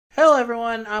Hello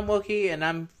everyone, I'm Wokey,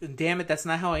 and damn it, that's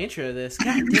not how I intro this.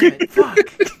 God damn it, fuck.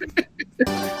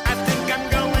 I think I'm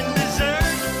going berserk.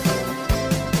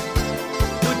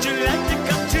 Would you like to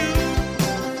come too?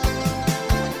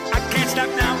 I can't stop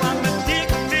now, I'm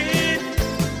addicted.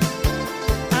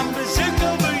 I'm berserk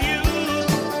over you.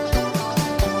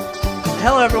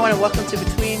 Hello everyone, and welcome to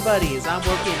Between Buddies. I'm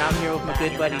Wokey, and I'm here with my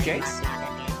good buddy Jace.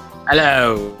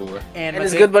 Hello. And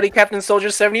his good buddy Captain Soldier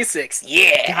 76.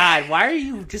 Yeah! God, why are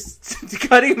you just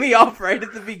cutting me off right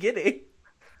at the beginning?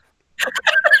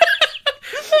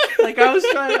 Like,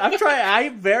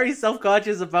 I'm very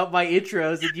self-conscious about my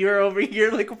intros, and you're over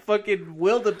here like a fucking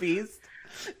wildebeest,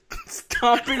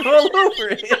 stomping all over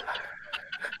it.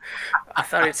 I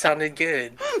thought it sounded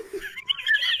good.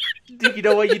 Dude, you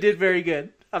know what? You did very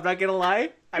good. I'm not gonna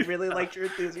lie. I really liked your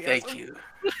enthusiasm. Thank you.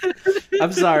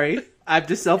 I'm sorry. I'm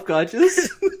just self-conscious.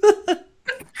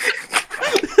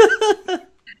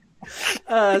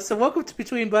 So welcome to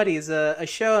Between Buddies, a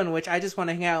show in which I just want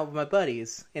to hang out with my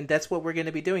buddies, and that's what we're going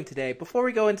to be doing today. Before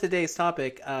we go into today's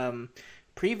topic, in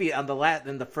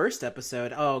the first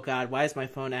episode. Oh God, why is my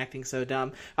phone acting so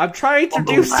dumb? I'm trying to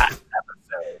do Last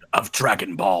episode of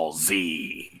Dragon Ball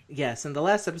Z. Yes, in the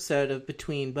last episode of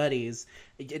Between Buddies,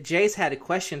 Jace had a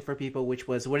question for people, which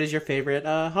was, "What is your favorite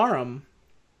harem?"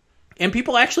 And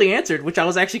people actually answered, which I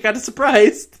was actually kind of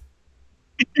surprised.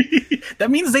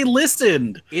 That means they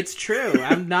listened. It's true.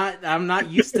 I'm not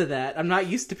used to that. I'm not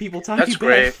used to people talking. That's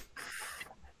great.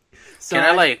 So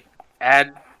Can I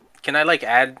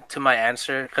add to my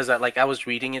answer? Because I was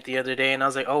reading it the other day and I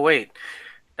was like, oh wait,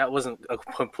 that wasn't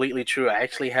completely true. I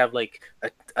actually have like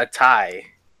a tie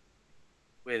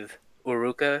with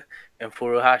Uruka and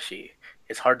Furuhashi.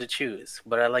 It's hard to choose,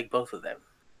 but I like both of them.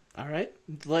 All right,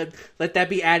 let that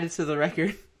be added to the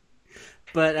record.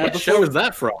 But what show is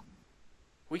that from?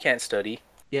 We Can't Study.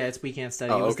 Yeah, it's We Can't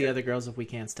Study. Oh, It was okay. the other girls of We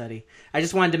Can't Study. I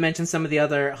just wanted to mention some of the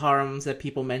other harems that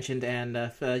people mentioned, and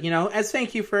as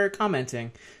thank you for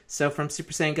commenting. So from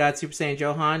Super Saiyan God, Super Saiyan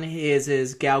Johan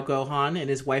is Gao Gohan, and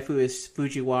his waifu is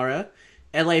Fujiwara.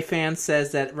 LA Fan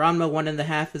says that Ranma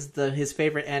 1.5 is his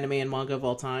favorite anime and manga of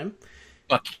all time.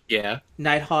 Fuck yeah.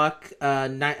 Nighthawk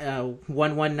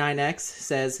 119X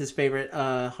says his favorite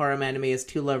harem anime is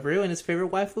To Love Ru, and his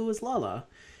favorite waifu is Lala.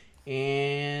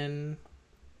 And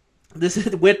this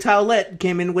is Wit Towlette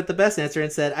came in with the best answer and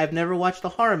said, "I've never watched a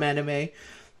harem anime,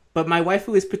 but my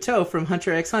waifu is Pato from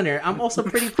Hunter x Hunter. I'm also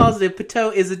pretty positive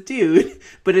Pato is a dude,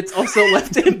 but it's also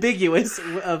left ambiguous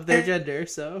of their gender."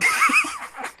 So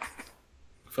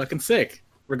Fucking sick.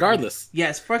 Regardless.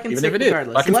 yes, fucking Even sick if it is,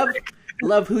 regardless. fucking Love, sick.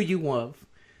 love who you love,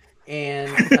 and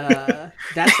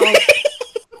that's all.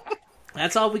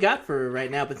 That's all we got for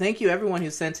right now. But thank you everyone who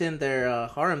sent in their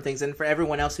harem things, and for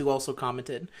everyone else who also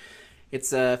commented.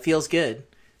 It's feels good.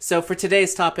 So for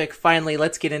today's topic, finally,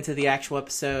 let's get into the actual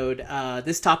episode.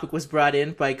 This topic was brought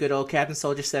in by good old Captain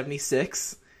Soldier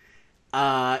 76.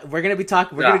 We're gonna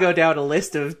go down a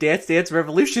list of Dance Dance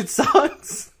Revolution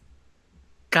songs.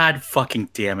 God fucking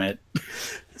damn it.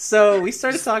 So we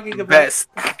started talking about Best.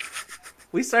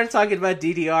 we started talking about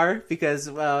DDR because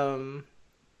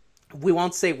we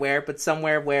won't say where, but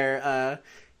somewhere where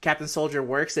Captain Soldier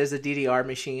works, there's a DDR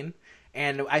machine.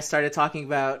 And I started talking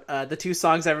about the two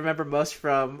songs I remember most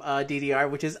from DDR,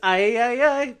 which is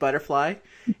I, Butterfly.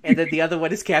 And then the other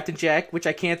one is Captain Jack, which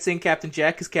I can't sing Captain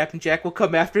Jack because Captain Jack will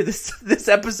come after this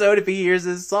episode if he hears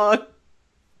this song.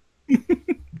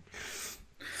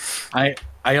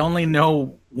 I only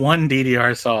know one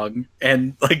DDR song,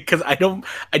 and because I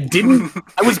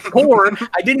was poor,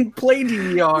 I didn't play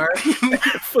DDR,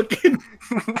 fucking,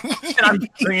 and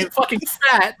I'm fucking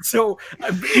fat, so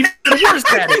I'm even worse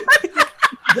at it.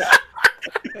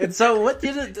 And so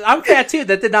I'm fat too.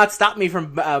 That did not stop me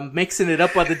from mixing it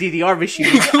up on the DDR machine.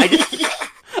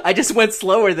 I just went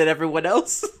slower than everyone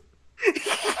else.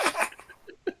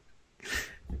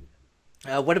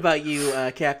 What about you,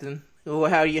 Captain?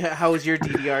 How was your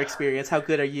DDR experience? How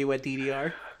good are you at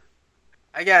DDR?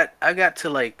 I got to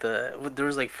there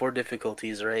was 4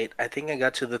 difficulties, right? I think I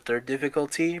got to the 3rd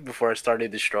difficulty before I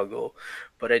started the struggle,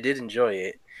 but I did enjoy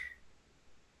it.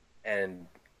 And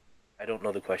I don't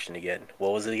know the question again.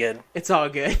 What was it again? It's all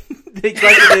good. The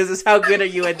question is how good are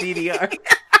you at DDR?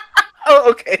 Oh,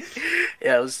 okay.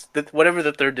 Yeah, it was whatever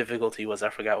the 3rd difficulty was. I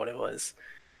forgot what it was.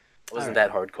 It wasn't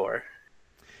that hardcore.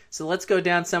 So let's go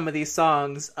down some of these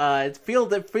songs.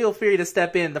 Feel free to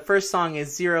step in. The first song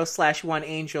is 0/1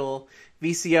 Angel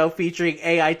VCO featuring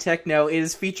AI Techno. It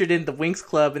is featured in the Winx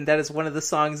Club, and that is one of the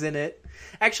songs in it.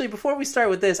 Actually, before we start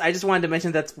with this, I just wanted to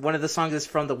mention that one of the songs is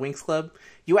from the Winx Club.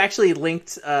 You actually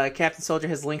linked, Captain Soldier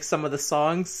has linked some of the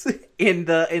songs in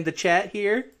the chat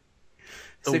here.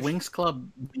 The So Winx Club,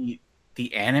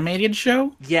 the animated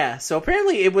show? yeah, so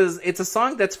apparently it's a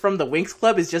song that's from the Winx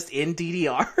Club, is just in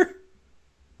DDR.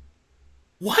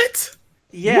 What?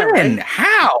 Yeah, when? right?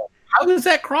 How? How is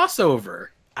that crossover?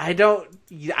 I don't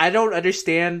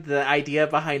understand the idea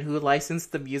behind who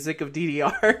licensed the music of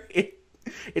DDR.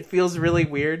 It feels really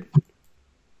weird.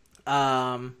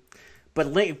 But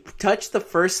touch the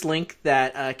first link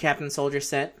that Captain Soldier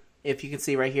sent. If you can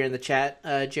see right here in the chat,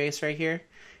 Jace, right here.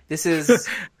 This is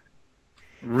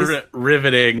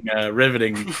riveting.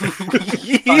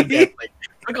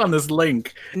 Click on this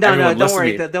link. No, Everyone, don't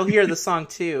worry. listen. They'll hear the song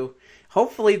too.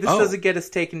 Hopefully this Oh. doesn't get us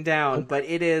taken down, but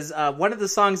it is one of the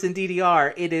songs in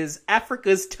DDR. It is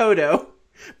Africa's Toto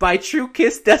by True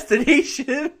Kiss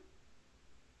Destination.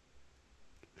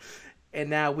 And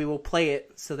now we will play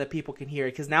it so that people can hear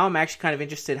it, because now I'm actually kind of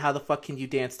interested, how the fuck can you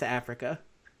dance to Africa?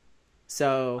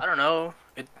 So, I don't know.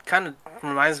 It kind of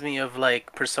reminds me of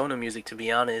like Persona music, to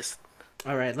be honest.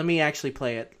 alright, let me actually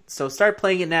play it. So start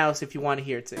playing it now if you want to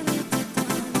hear it too.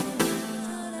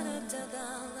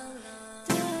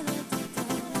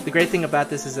 The great thing about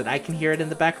this is that I can hear it in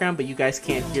the background, but you guys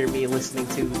can't hear me listening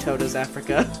to Toto's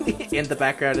Africa in the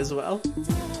background as well.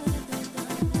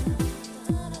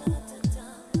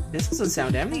 This doesn't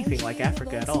sound anything like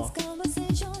Africa at all.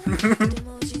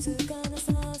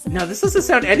 No, this doesn't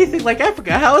sound anything like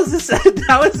Africa. How is this?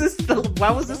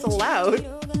 Why was this allowed?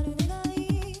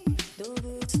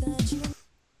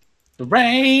 The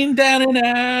rain down in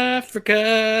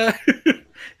Africa.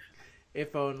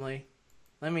 If only.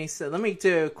 Let me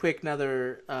do a quick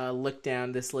another look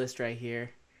down this list right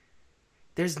here.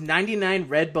 There's 99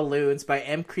 Red Balloons by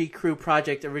M. Crew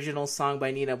Project, original song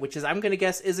by Nina, which is, I'm gonna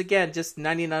guess, is again just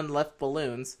 99 left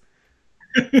balloons.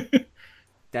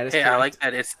 That is Hey, correct. I like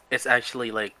that. It's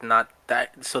actually like not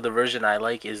that. So the version I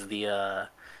like is the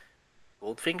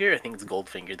Goldfinger. I think it's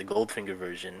Goldfinger, the Goldfinger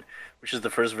version, which is the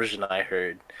first version I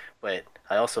heard. But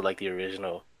I also like the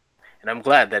original, and I'm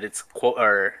glad that it's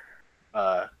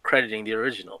crediting the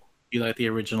original. You like the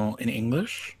original in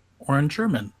English or in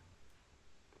German?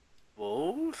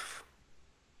 Both.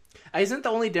 Isn't the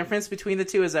only difference between the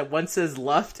two is that one says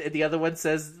Luft and the other one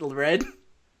says red?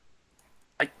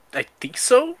 I think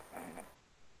so.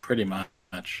 Pretty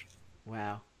much.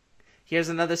 Wow. Here's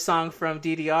another song from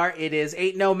DDR. It is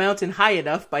Ain't No Mountain High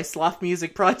Enough by Sloth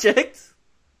Music Project.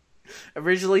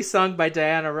 Originally sung by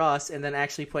Diana Ross and then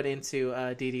actually put into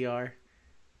DDR.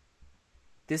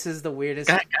 This is the weirdest...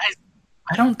 Guys,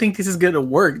 I don't think this is going to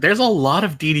work. There's a lot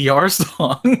of DDR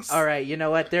songs. Alright, you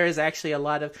know what? There is actually a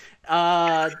lot of...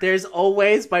 there's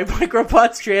Always by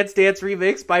Microbots Trans Dance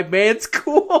Remix by Man's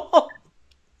Cool.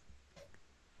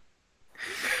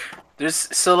 There's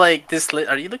so like this.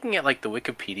 Are you looking at like the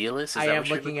Wikipedia list? I am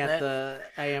looking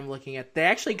at. They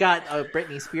actually got a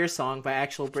Britney Spears song by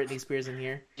actual Britney Spears in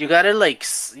here. You gotta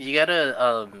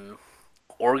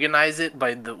organize it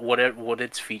by what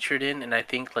it's featured in, and I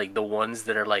think like the ones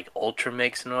that are like Ultra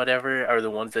Mix and whatever are the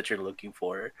ones that you're looking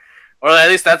for, or at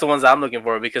least that's the ones I'm looking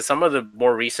for, because some of the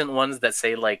more recent ones that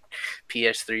say like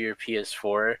PS3 or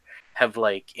PS4 have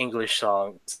like English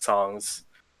songs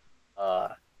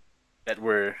that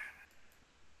were.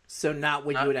 So not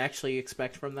what you would actually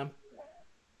expect from them.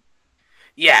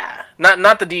 Yeah,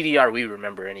 not the DDR we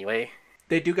remember anyway.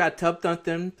 They do got Tub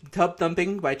Thumping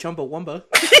by Chumbawamba.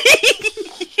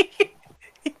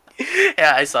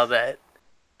 Yeah, I saw that.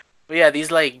 But yeah, these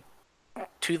like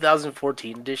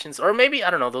 2014 editions, or maybe I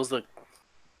don't know. Those look.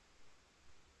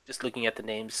 Just looking at the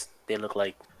names, they look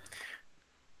like.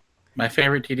 My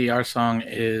favorite DDR song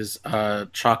is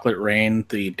Chocolate Rain,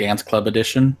 the Dance Club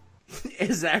edition.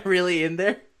 Is that really in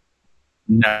there?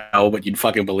 No, but you'd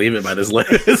fucking believe it by this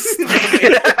list.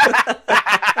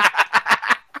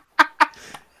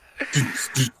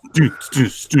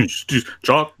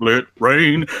 Chocolate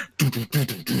Rain.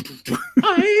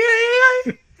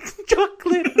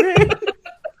 Chocolate Rain.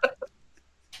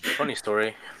 Funny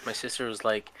story. My sister was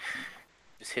like,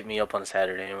 just hit me up on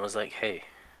Saturday and was like, "Hey,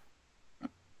 I'm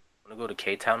gonna go to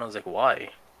K-Town." I was like, "Why?"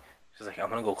 She's like, "I'm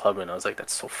gonna go clubbing." I was like,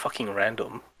 "That's so fucking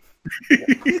random."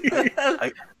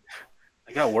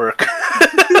 I got work.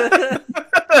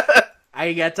 I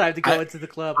ain't got time to go into the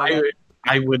club.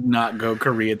 I would not go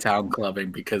Koreatown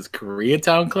clubbing, because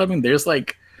Koreatown clubbing, there's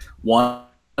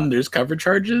there's cover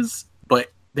charges,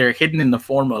 but they're hidden in the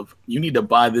form of, you need to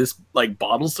buy this like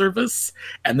bottle service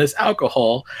and this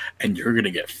alcohol, and you're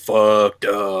gonna get fucked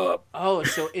up. Oh,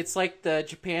 so it's like the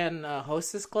Japan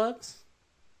hostess clubs?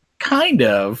 Kind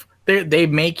of. They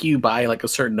make you buy like a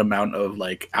certain amount of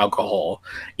like alcohol,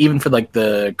 even for like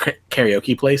the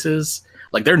karaoke places.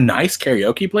 Like, they're nice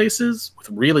karaoke places with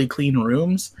really clean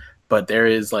rooms, but there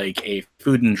is like a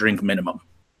food and drink minimum.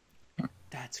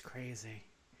 That's crazy.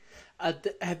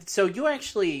 So you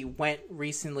actually went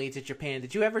recently to Japan.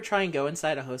 Did you ever try and go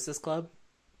inside a hostess club?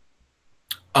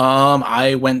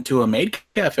 I went to a maid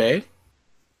cafe.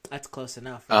 That's close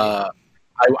enough. Right?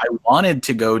 I wanted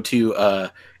to go to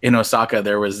in Osaka.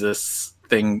 There was this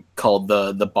thing called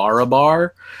the Bara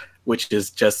Bar, which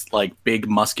is just like big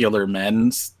muscular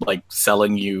men like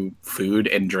selling you food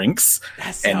and drinks.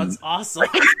 That sounds awesome.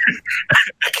 Like,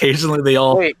 occasionally they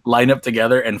all line up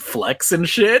together and flex and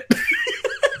shit.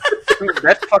 Dude,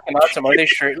 that's fucking awesome. Are they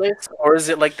shirtless, or is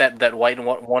it like that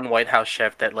one White House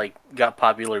chef that like got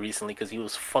popular recently because he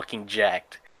was fucking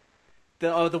jacked?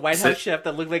 The White House chef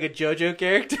that looked like a JoJo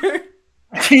character.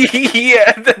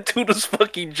 Yeah, that dude was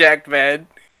fucking jacked, man.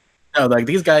 No, like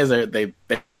these guys they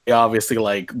obviously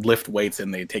like lift weights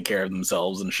and they take care of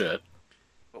themselves and shit.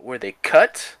 But were they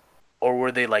cut, or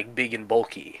were they like big and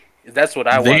bulky? That's what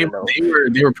I want to know.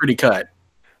 They were pretty cut.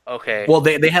 Okay. Well,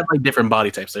 they have like different body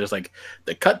types. There's like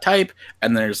the cut type,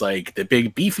 and there's like the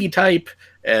big beefy type,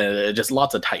 and just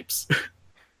lots of types.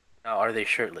 Now, are they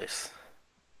shirtless?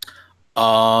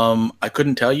 I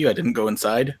couldn't tell you. I didn't go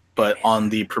inside, but on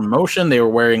the promotion, they were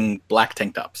wearing black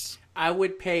tank tops. I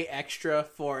would pay extra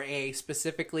for a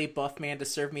specifically buff man to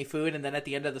serve me food, and then at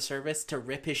the end of the service to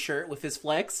rip his shirt with his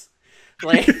flex,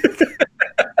 like.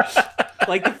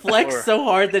 Like, the flex so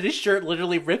hard that his shirt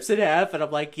literally rips in half, and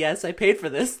I'm like, yes, I paid for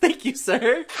this. Thank you,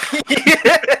 sir.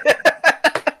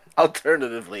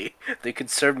 Alternatively, they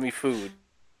could serve me food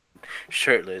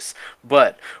shirtless,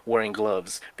 but wearing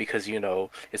gloves because, you know,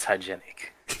 it's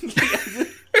hygienic.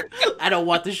 I don't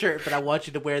want the shirt, but I want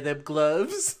you to wear them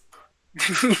gloves.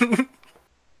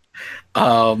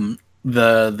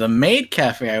 The maid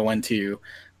cafe I went to,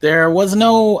 there was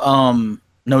no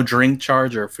drink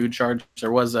charge or food charge.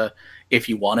 There was if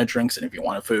you wanted drinks and if you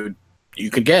wanted food, you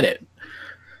could get it.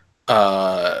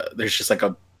 There's just like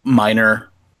a minor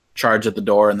charge at the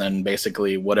door, and then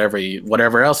basically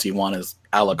whatever else you want is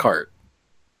a la carte.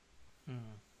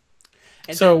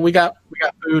 So we got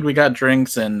food, we got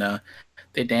drinks, and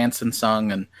they danced and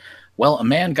sung, and well, a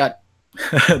man got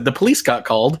the police got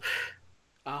called.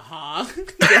 Go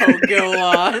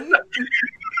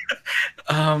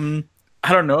on.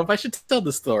 I don't know if I should tell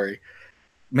this story.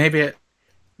 Maybe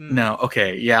no.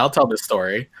 Okay, yeah, I'll tell this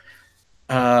story.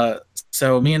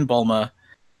 So me and Bulma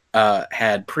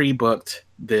had pre-booked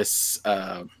this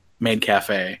maid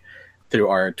cafe through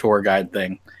our tour guide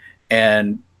thing,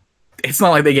 and it's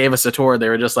not like they gave us a tour. They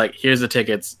were just like, here's the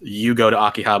tickets, you go to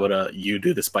Akihabara, you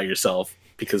do this by yourself,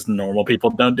 because normal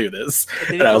people don't do this.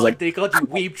 And I was like, they called you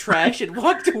weeb trash and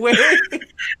walked away. They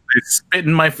spit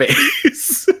in my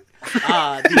face.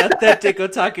 The authentic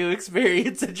otaku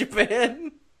experience in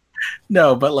Japan.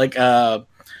 No, but like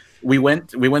we went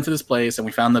to this place and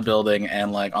we found the building,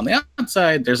 and like on the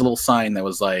outside there's a little sign that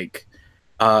was like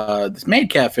this maid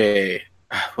cafe,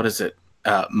 what is it?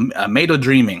 Maid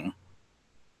Dreaming.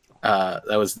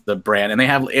 That was the brand, and they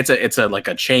have it's a like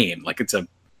a chain, like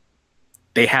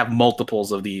they have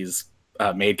multiples of these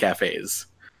maid cafes.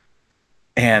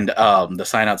 And the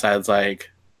sign outside is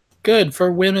like, good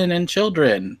for women and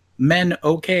children, men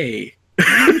okay.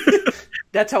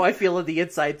 That's how I feel on the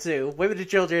inside too. Women and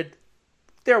children,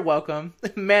 they're welcome.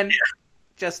 Men,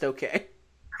 just okay.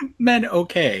 Men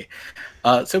okay.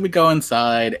 So we go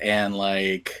inside, and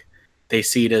like they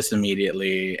seat us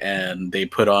immediately, and they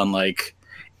put on like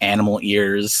animal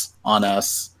ears on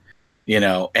us, you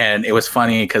know. And it was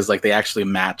funny because like they actually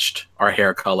matched our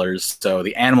hair colors, so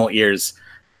the animal ears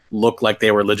looked like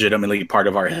they were legitimately part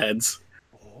of our heads.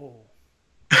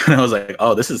 And I was like,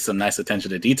 oh, this is some nice attention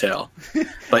to detail.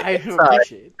 But I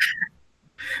appreciate it.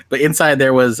 But inside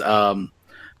there was a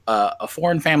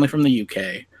foreign family from the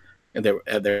UK. And they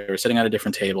were sitting at a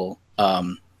different table.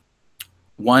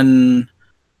 One...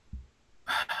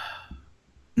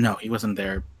 No, he wasn't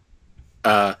there.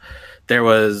 There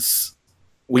was...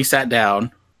 We sat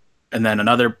down, and then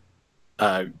another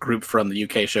group from the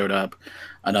UK showed up.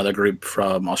 Another group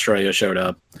from Australia showed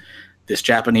up. This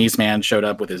Japanese man showed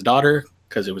up with his daughter,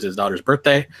 because it was his daughter's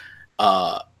birthday.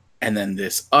 And then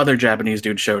this other Japanese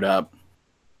dude showed up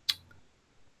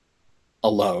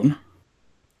alone.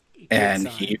 And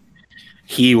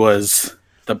he was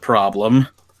the problem.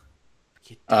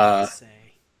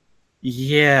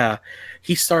 Yeah.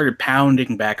 He started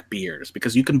pounding back beers,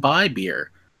 because you can buy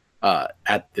beer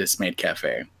at this maid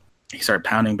cafe. He started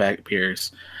pounding back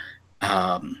beers.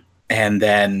 And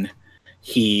then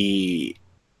he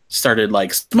started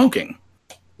like smoking,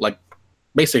 like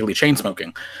basically chain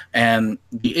smoking. And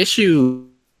the issue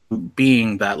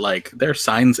being that like there are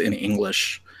signs in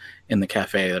English in the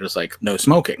cafe that is like no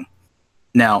smoking.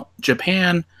 Now,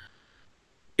 Japan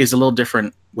is a little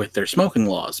different with their smoking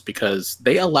laws, because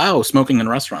they allow smoking in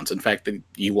restaurants. In fact,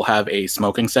 you will have a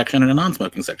smoking section and a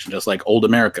non-smoking section, just like old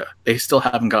America. They still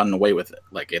haven't gotten away with it.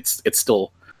 Like it's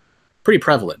still pretty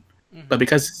prevalent. Mm-hmm. But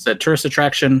because it's a tourist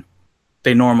attraction,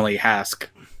 they normally ask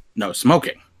no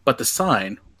smoking. But the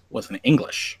sign was in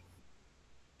English.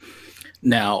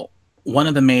 Now, one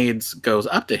of the maids goes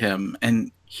up to him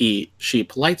and she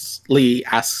politely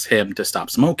asks him to stop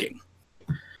smoking.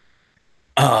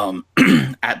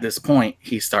 At this point,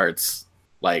 he starts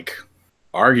like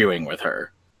arguing with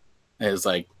her. It's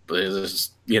like,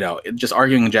 just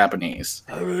arguing in Japanese.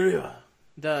 The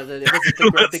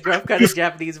gruff kind of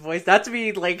Japanese voice. Not to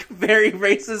be like very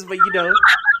racist, but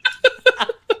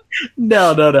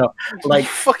No. Like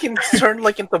fucking turned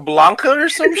like into Blanca or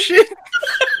some shit.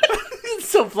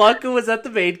 So Blanca was at the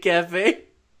maid cafe.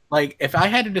 Like, if I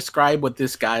had to describe what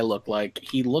this guy looked like,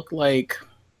 he looked like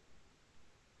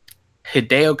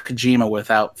Hideo Kojima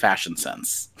without fashion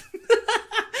sense.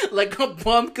 Like a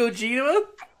bum Kojima?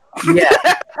 Yeah,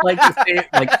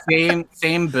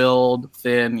 same build,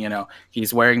 thin.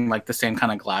 He's wearing like the same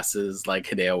kind of glasses like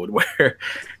Hideo would wear,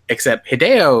 except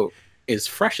Hideo is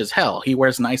fresh as hell. He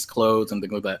wears nice clothes and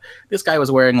things like that. This guy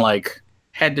was wearing like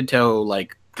head to toe,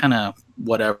 like kind of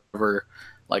whatever,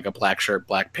 like a black shirt,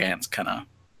 black pants kind of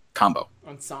combo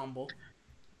ensemble.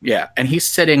 Yeah, and he's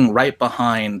sitting right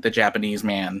behind the Japanese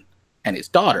man and his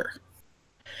daughter.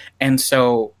 And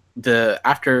so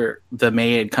after the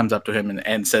maid comes up to him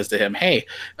and says to him, "Hey,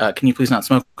 can you please not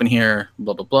smoke in here?"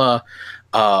 Blah blah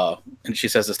blah. And she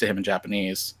says this to him in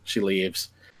Japanese. She leaves,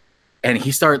 and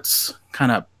he starts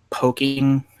kind of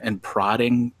poking and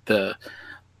prodding the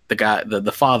guy,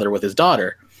 the father, with his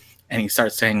daughter, and he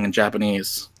starts saying in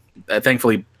Japanese.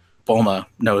 Thankfully, Bulma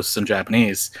knows some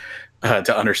Japanese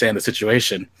to understand the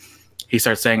situation. He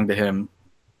starts saying to him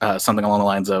something along the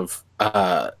lines of,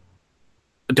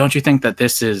 "Don't you think that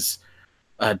this is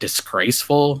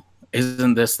disgraceful?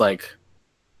 Isn't this like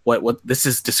what? This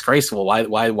is disgraceful.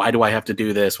 Why do I have to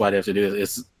do this? Why do I have to do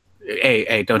this?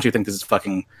 Hey, don't you think this is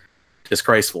fucking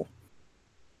disgraceful?"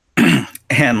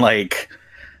 And like,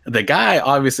 the guy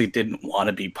obviously didn't want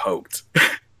to be poked.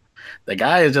 The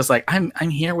guy is just like, I'm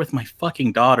here with my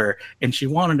fucking daughter, and she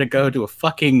wanted to go to a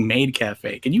fucking maid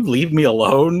cafe. Can you leave me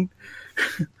alone?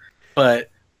 But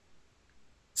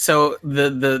so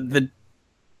the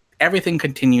everything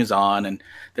continues on, and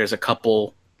there's a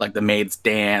couple, like the maids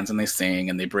dance and they sing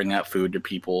and they bring out food to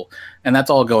people, and that's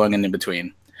all going in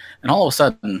between. And all of a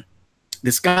sudden,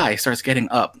 this guy starts getting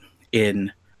up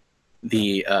in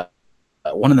the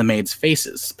one of the maids'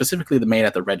 faces, specifically the maid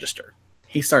at the register.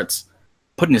 He starts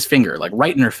putting his finger like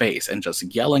right in her face and just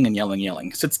yelling and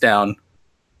yelling. Sits down,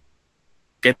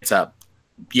 gets up,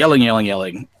 yelling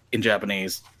in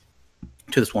Japanese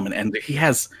to this woman, and he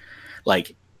has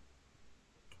like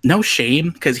no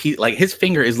shame because he like his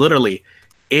finger is literally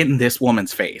in this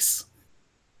woman's face.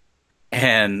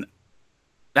 And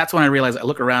that's when I realized, I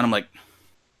look around, I'm like,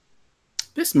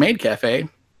 this maid cafe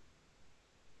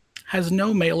has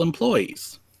no male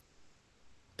employees.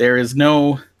 There is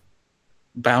no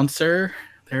bouncer.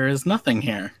 There is nothing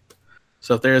here.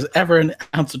 So if there's ever an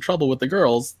ounce of trouble with the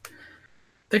girls,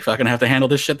 they fucking have to handle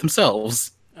this shit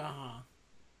themselves.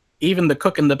 Even the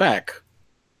cook in the back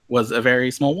was a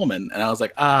very small woman. And I was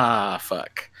like,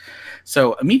 fuck.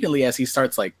 So immediately as he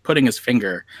starts like putting his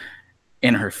finger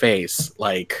in her face,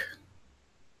 like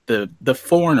the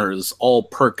foreigners all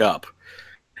perk up.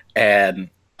 And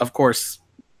of course,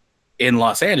 in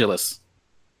Los Angeles,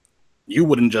 you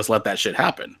wouldn't just let that shit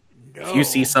happen. No. If you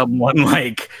see someone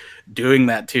like doing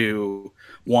that to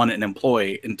one, an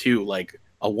employee, and two, like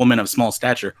a woman of small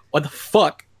stature, what the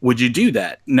fuck would you do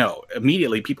that? No,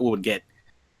 immediately people would get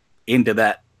into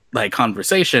that like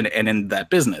conversation and in that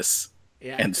business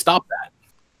and stop that.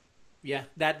 Yeah,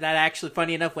 that actually,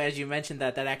 funny enough, as you mentioned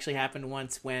that actually happened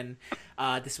once when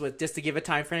this was, just to give a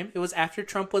time frame, it was after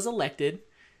Trump was elected.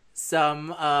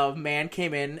 Some man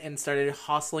came in and started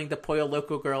hassling the Pollo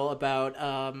Loco girl about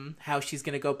how she's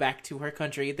going to go back to her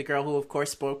country. The girl who, of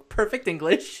course, spoke perfect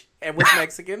English and was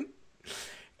Mexican.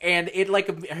 And it, like,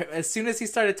 as soon as he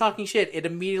started talking shit, it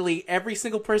immediately, every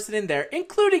single person in there,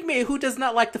 including me, who does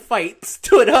not like to fight,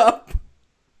 stood up.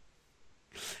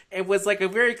 It was, like, a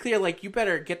very clear, like, you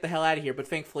better get the hell out of here. But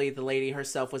thankfully, the lady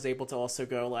herself was able to also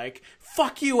go, like,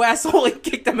 fuck you, asshole, and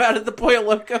kick them out of the Pollo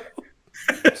Loco.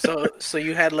 So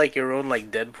you had like your own like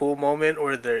Deadpool moment,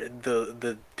 or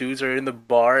the dudes are in the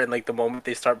bar and like the moment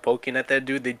they start poking at that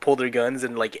dude, they pull their guns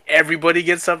and like everybody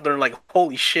gets up. They're like,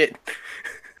 holy shit.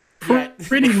 Yeah.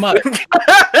 Pretty much.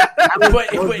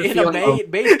 but in a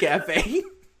maid cafe.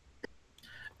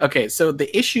 Okay, so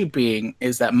the issue being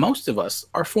is that most of us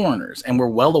are foreigners, and we're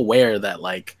well aware that,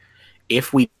 like,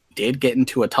 if we did get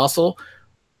into a tussle,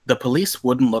 the police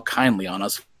wouldn't look kindly on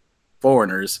us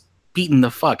foreigners beating the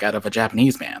fuck out of a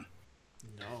Japanese man.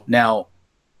 No. Now,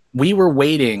 we were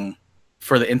waiting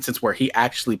for the instance where he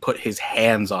actually put his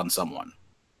hands on someone.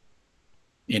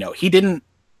 You know, he didn't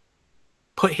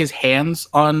put his hands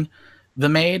on the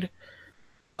maid,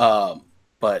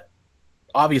 but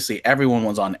obviously everyone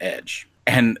was on edge.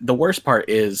 And the worst part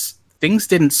is things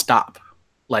didn't stop.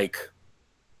 Like,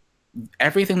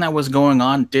 everything that was going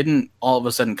on didn't all of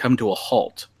a sudden come to a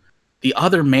halt. The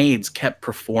other maids kept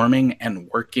performing and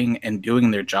working and doing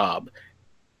their job.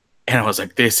 And I was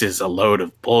like, this is a load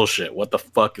of bullshit. What the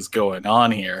fuck is going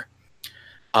on here?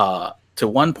 To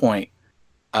one point,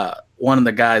 one of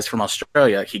the guys from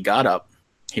Australia, he got up,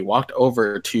 he walked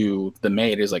over to the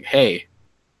maid. He's like, hey,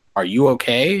 are you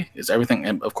okay? Is everything?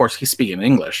 And of course, he's speaking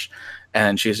English.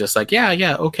 And she's just like,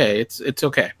 yeah, okay. It's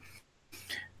okay.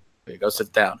 He goes,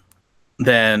 sit down.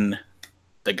 Then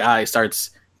the guy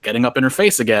starts getting up in her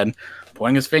face again,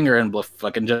 pointing his finger and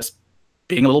fucking just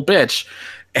being a little bitch.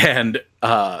 And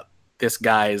this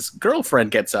guy's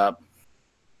girlfriend gets up.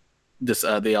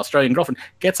 The Australian girlfriend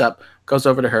gets up, goes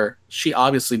over to her. She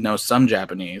obviously knows some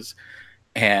Japanese,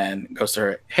 and goes to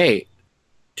her, hey,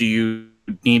 do you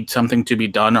need something to be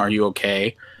done? Are you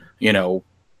okay? You know,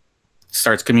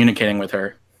 starts communicating with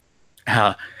her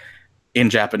in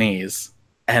Japanese.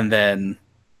 And then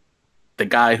the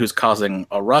guy who's causing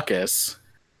a ruckus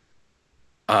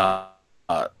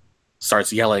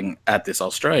starts yelling at this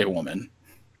Australian woman.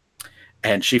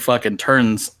 And she fucking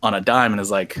turns on a dime and is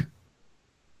like,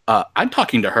 I'm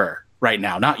talking to her right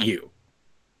now, not you.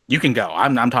 You can go.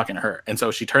 I'm talking to her. And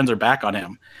so she turns her back on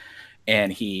him,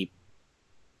 and he's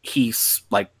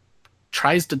like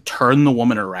tries to turn the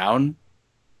woman around.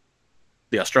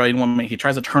 The Australian woman, he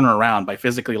tries to turn her around by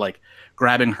physically like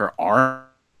grabbing her arm.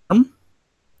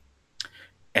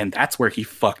 And that's where he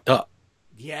fucked up.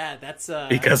 Yeah, that's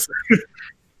because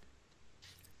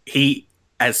he,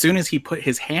 as soon as he put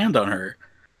his hand on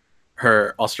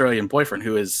her Australian boyfriend,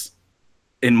 who is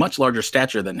in much larger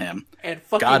stature than him, and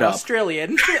fucking got up,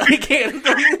 Australian,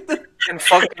 and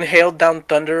fucking hailed down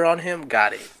thunder on him.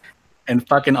 Got it. And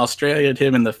fucking Australia'd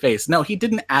him in the face. No, he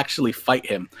didn't actually fight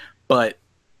him, but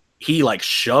he like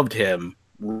shoved him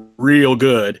real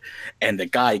good, and the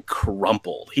guy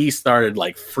crumpled. He started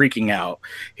like freaking out.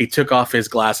 He took off his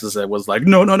glasses and was like,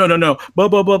 no, blah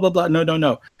blah blah blah blah,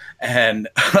 no. And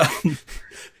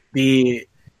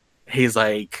he's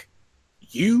like,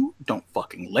 you don't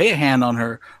fucking lay a hand on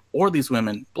her or these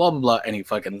women, blah blah blah. And he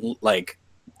fucking, like,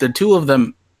 the two of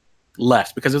them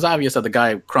left because it was obvious that the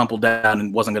guy crumpled down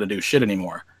and wasn't going to do shit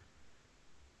anymore,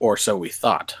 or so we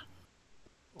thought.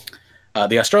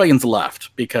 The Australians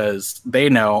left because they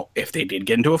know if they did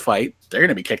get into a fight, they're going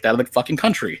to be kicked out of the fucking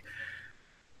country.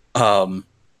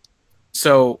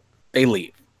 So they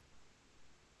leave.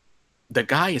 The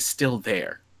guy is still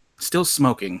there, still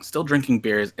smoking, still drinking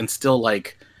beers, and still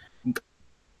like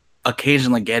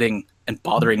occasionally getting and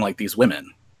bothering like these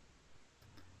women.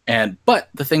 But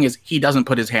the thing is, he doesn't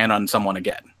put his hand on someone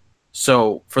again.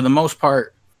 So for the most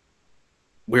part,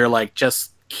 we're like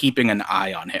just keeping an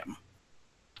eye on him.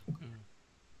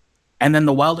 And then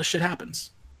the wildest shit happens.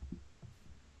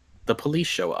 The police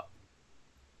show up.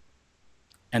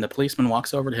 And the policeman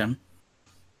walks over to him.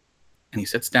 And he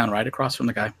sits down right across from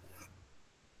the guy.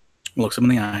 Looks him in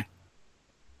the eye.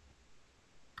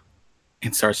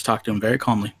 And starts to talk to him very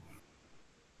calmly.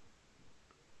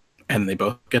 And they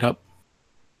both get up.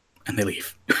 And they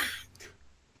leave.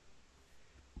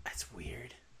 That's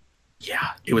weird.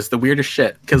 Yeah, it was the weirdest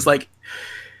shit. Because, like,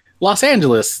 Los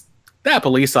Angeles, that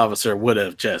police officer would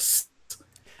have just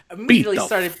immediately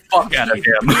started fuck out of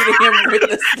him. Beating him with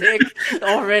the stick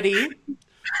already.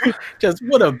 Just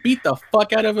would have beat the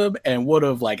fuck out of him and would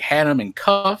have like had him in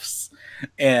cuffs,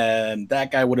 and that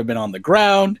guy would have been on the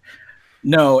ground.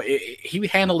 No, he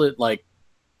handled it like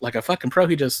a fucking pro.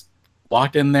 He just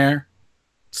walked in there,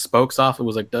 spoke soft. It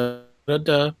was like duh,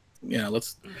 you know,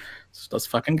 let's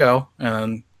fucking go, and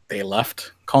then they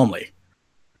left calmly.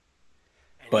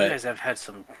 But you guys have had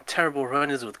some terrible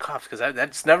run-ins with cops, because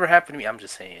that's never happened to me. I'm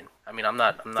just saying. I mean, I'm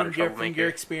not a troublemaker. From your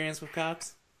experience with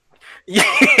cops?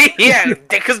 Yeah,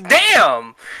 because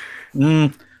damn.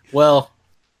 Well,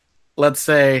 let's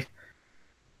say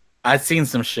I've seen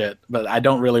some shit, but I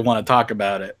don't really want to talk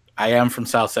about it. I am from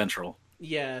South Central.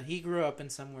 Yeah, he grew up in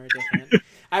somewhere different.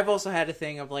 I've also had a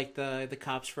thing of like the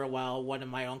cops for a while. One of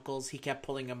my uncles, he kept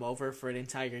pulling him over for an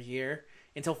entire year.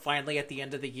 Until finally, at the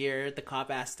end of the year, the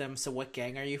cop asked him, so what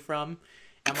gang are you from?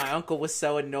 And my uncle was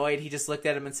so annoyed, he just looked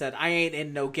at him and said, "I ain't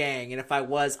in no gang, and if I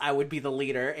was, I would be the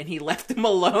leader." And he left him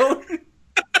alone.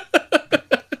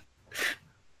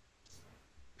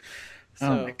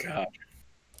 Oh my god!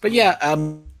 But yeah,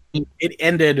 it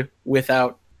ended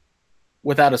without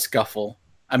a scuffle.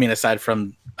 I mean, aside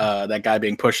from that guy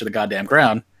being pushed to the goddamn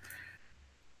ground.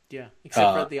 Yeah,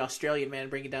 except for the Australian man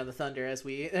bringing down the thunder, as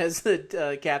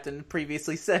the captain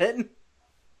previously said.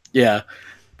 Yeah,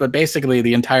 but basically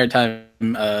the entire time,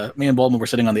 me and Baldwin were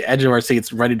sitting on the edge of our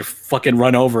seats, ready to fucking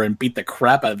run over and beat the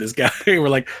crap out of this guy. We're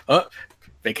like, "Oh,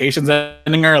 vacation's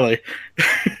ending early."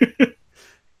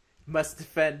 Must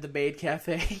defend the Maid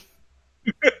Cafe.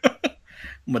 I'm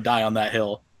gonna die on that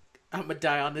hill. I'm gonna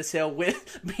die on this hill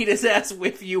beat his ass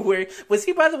with you. Was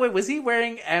he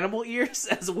wearing animal ears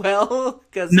as well?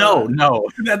 No,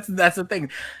 that's the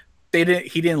thing. He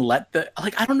didn't let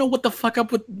I don't know what the fuck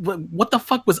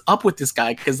was up with this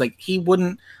guy, because like he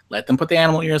wouldn't let them put the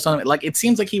animal ears on him. Like it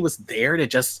seems like he was there to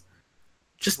just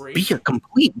be a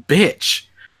complete bitch.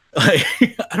 Like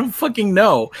I don't fucking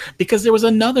know, because there was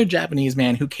another Japanese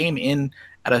man who came in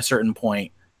at a certain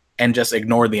point and just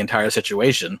ignored the entire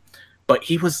situation. But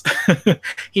he was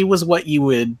he was what you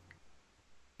would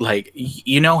like,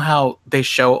 you know how they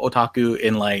show otaku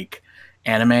in like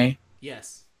anime?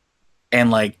 Yes.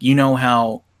 And like, you know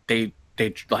how they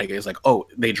like, it's like, oh,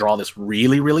 they draw this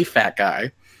really, really fat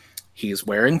guy. He's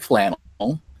wearing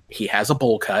flannel. He has a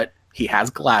bowl cut. He has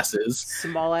glasses.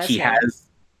 Small ass he head. Has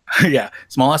yeah,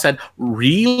 small ass head,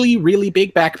 really, really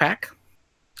big backpack.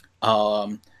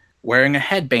 Wearing a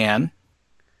headband.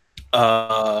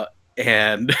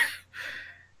 And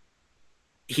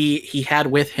he had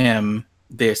with him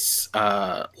this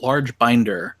large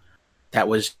binder that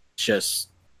was just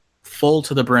full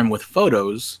to the brim with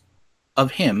photos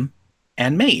of him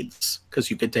and maids,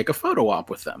 because you could take a photo op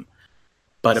with them.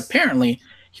 But apparently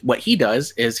what he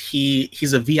does is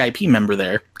he's a VIP member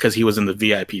there, because he was in the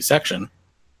VIP section.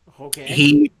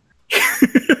 Okay.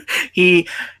 He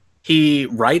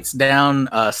writes down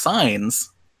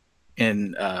signs,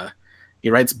 and he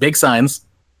writes big signs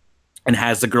and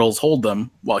has the girls hold them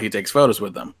while he takes photos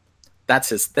with them. That's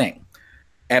his thing.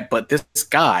 But this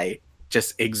guy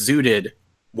just exuded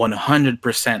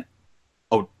 100%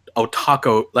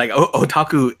 otaku, like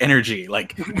otaku energy.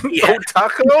 Like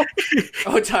otaku.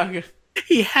 Otaku.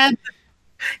 He had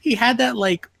that,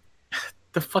 like,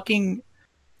 the fucking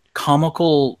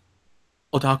comical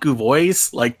otaku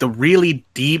voice, like the really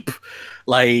deep,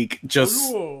 like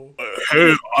just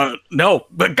no,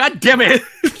 but god damn it.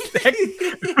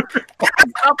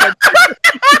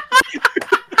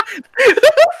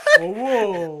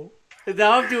 Whoa.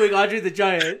 Now I'm doing Andre the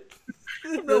Giant.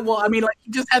 Well, I mean, like, he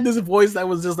just had this voice that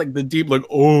was just like the deep, like,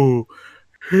 oh,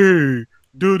 hey,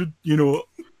 dude, you know,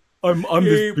 I'm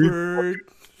hey,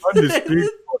 this big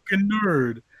fucking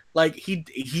nerd. Like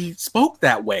he spoke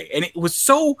that way, and it was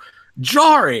so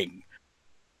jarring.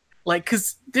 Like,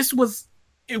 because it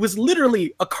was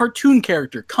literally a cartoon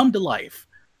character come to life.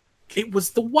 It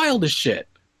was the wildest shit.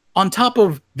 On top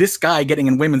of this guy getting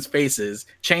in women's faces,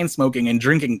 chain smoking, and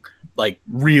drinking like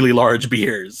really large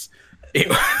beers.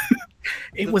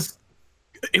 It was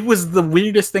the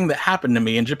weirdest thing that happened to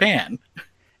me in Japan.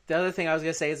 The other thing I was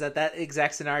going to say is that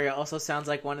exact scenario also sounds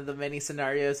like one of the many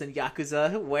scenarios in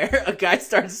Yakuza where a guy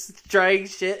starts trying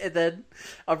shit and then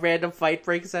a random fight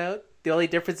breaks out. The only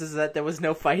difference is that there was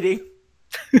no fighting.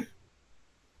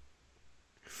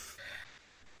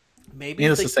 Maybe.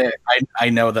 Needless to say, I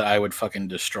know that I would fucking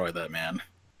destroy that man.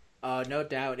 Oh, no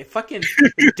doubt. If fucking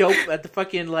dope at the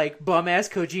fucking like bum ass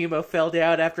Kojima fell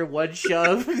down after one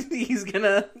shove, you're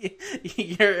gonna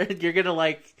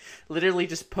like literally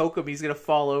just poke him. He's gonna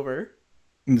fall over.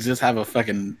 And just have a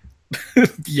fucking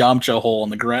Yamcha hole in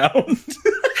the ground.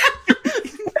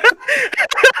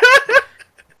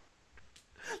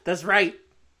 That's right.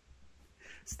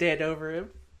 Stand over him.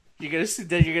 You're gonna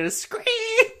scream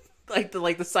like the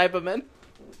Cybermen.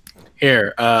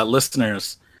 Here,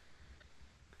 listeners.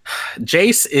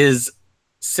 Jace is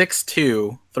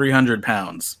 6'2", 300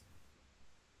 pounds.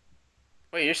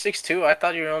 Wait, you're 6'2"? I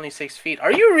thought you were only 6 feet.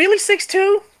 Are you really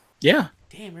 6'2"? Yeah.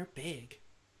 Damn, you're big.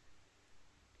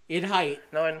 In height.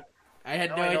 No, I had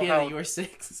no idea that you were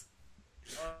 6.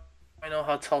 I know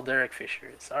how tall Derek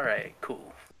Fisher is. All right,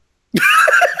 cool.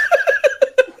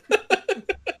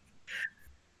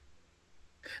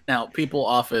 Now, people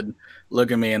often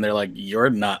look at me and they're like,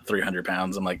 you're not 300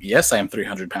 pounds. I'm like, yes, I am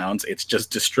 300 pounds. It's just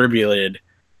distributed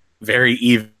very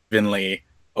evenly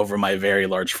over my very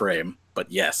large frame.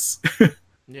 But yes,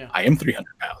 yeah, I am 300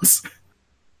 pounds.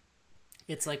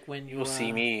 It's like when you'll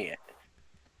see me.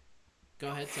 Go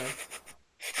ahead, sorry.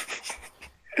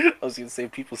 I was gonna say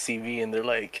people see me and they're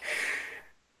like,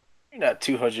 "You're not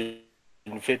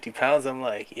 250 pounds." I'm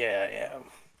like, "Yeah, I am.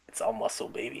 It's all muscle,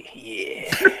 baby.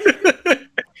 Yeah."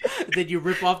 Then you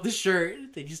rip off the shirt.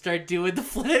 Then you start doing the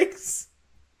flex.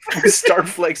 Start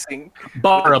flexing.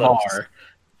 Bar a bar.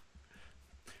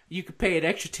 You could pay an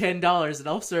extra $10 and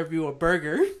I'll serve you a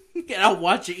burger. And I'll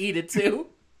watch you eat it too.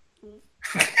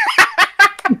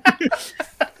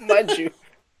 Mind you,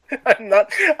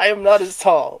 I am not as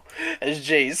tall as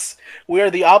Jace. We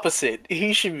are the opposite.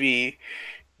 He should be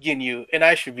Ginyu and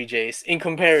I should be Jace in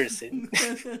comparison.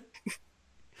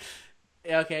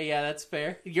 Okay, yeah, that's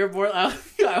fair. You're more. I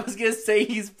was gonna say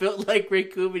he's built like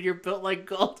Raycoon and you're built like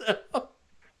Goldo.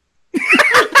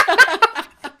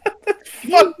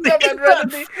 Fuck them, I'd rather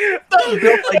be.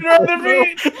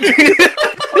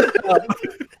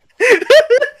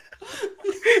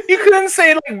 You couldn't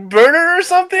say like burner or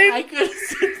something? I could have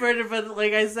said burner, but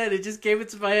like I said, it just came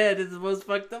into my head in the most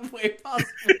fucked up way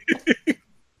possible.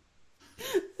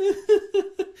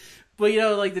 But you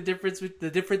know, like the difference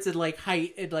in like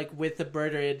height and like width of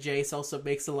burner and Jace also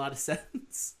makes a lot of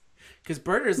sense. Because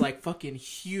burner's like fucking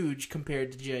huge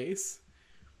compared to Jace.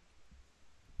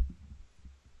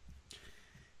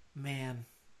 Man,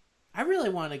 I really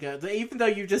want to go. Even though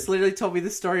you just literally told me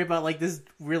the story about like this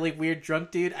really weird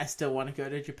drunk dude, I still want to go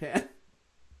to Japan.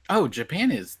 Oh,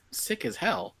 Japan is sick as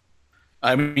hell.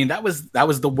 I mean, that was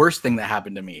the worst thing that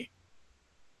happened to me.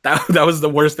 That was the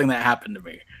worst thing that happened to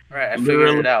me. Right, I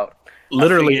figured it out.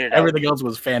 Literally, everything else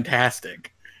was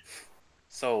fantastic.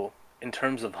 So, in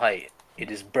terms of height,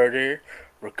 it is Burter,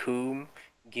 Raccoon,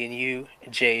 Ginyu,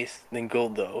 Jace, then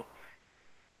Goldo,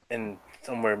 and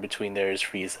somewhere in between there is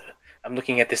Frieza. I'm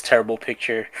looking at this terrible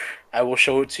picture. I will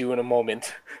show it to you in a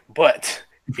moment. But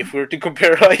if we were to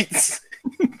compare heights,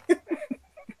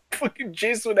 fucking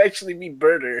Jace would actually be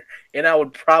Burter, and I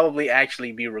would probably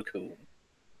actually be Raccoon.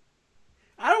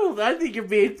 I think you're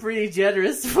being pretty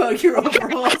generous about your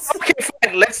overalls. Okay,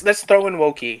 fine. Let's throw in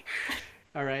Wokey.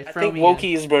 All right, I think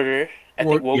Wokey is Burter.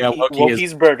 Wokey's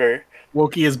is Burter.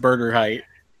 Wokey is Burter height.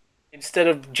 Instead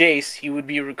of Jace, he would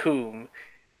be Raccoon,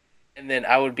 and then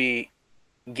I would be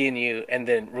Ginyu, and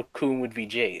then Raccoon would be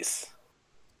Jace.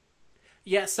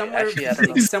 Yeah, somewhere Actually, I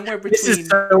don't know. somewhere between. This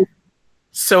is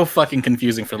so fucking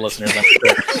confusing for the listeners. I'm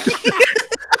sure.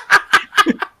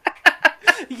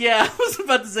 Yeah, I was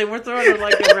about to say we're throwing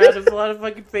like a lot of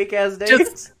fucking fake ass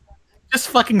names. Just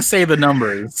fucking say the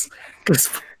numbers, because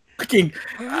fucking.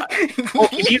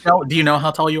 Do you know how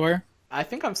tall you are? I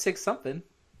think I'm 6 something.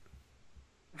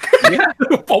 Yeah.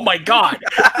 Oh my god.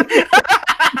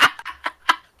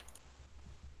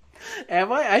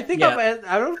 Am I? I think Yeah.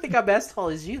 I don't think I'm as tall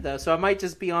as you though, so I might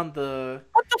just be on the.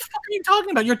 What the fuck are you talking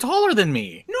about? You're taller than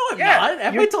me. No, I'm Yeah, not.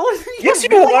 Am I taller than you? Yes, you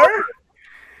Really? are.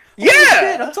 Holy Yeah.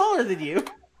 shit, I'm taller than you.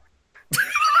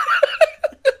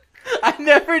 I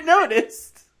never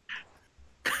noticed.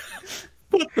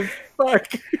 What the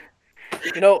fuck?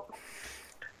 You know.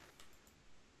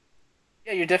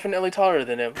 Yeah, you're definitely taller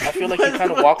than him. I feel like you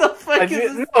kind of walk. What the fuck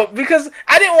is this? No, because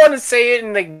I didn't want to say it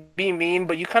and like be mean,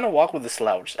 but you kind of walk with a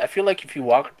slouch. I feel like if you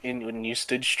walked in when you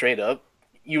stood straight up,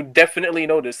 you definitely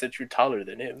notice that you're taller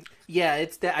than him. Yeah,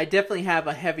 I definitely have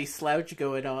a heavy slouch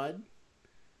going on.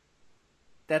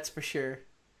 That's for sure.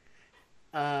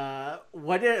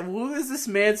 Who is this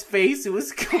man's face who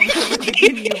was coming with the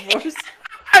Ginyu Force?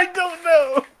 I don't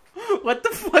know. What the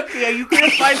fuck? Are you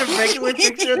gonna find a regular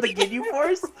picture of the Ginyu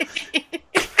Force?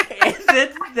 And then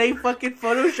they fucking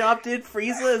photoshopped in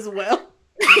Frieza as well?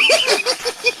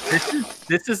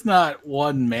 This is not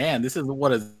one man. This is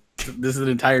an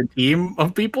entire team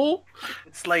of people.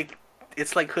 It's like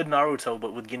Hood Naruto,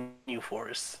 but with Ginyu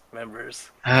Force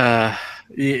members.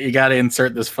 You got to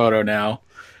insert this photo now.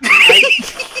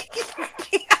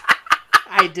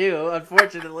 I do,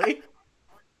 unfortunately.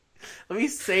 Let me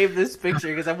save this picture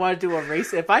because I wanted to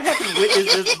erase it. If I haven't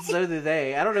witnessed this, so do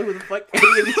they. I don't know who the fuck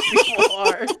any of these people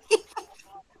are.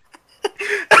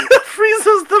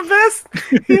 Frieza's the best.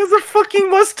 He has a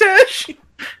fucking mustache.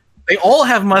 They all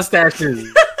have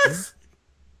mustaches.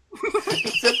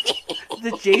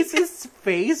 The Jason's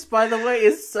face, by the way,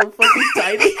 is so fucking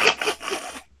tiny.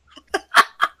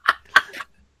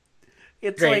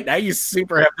 It's Great, like, now you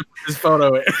super have to put this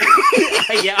photo in.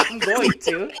 yeah, I'm going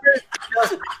to.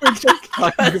 We're just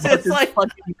talking about It's this like-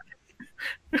 fucking...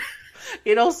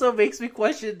 It also makes me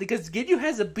question because Ginyu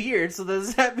has a beard, so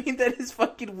does that mean that his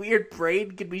fucking weird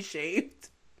brain can be shaved?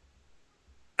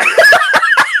 I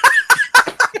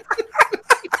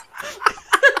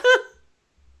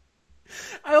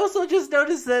also just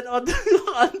noticed that on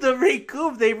the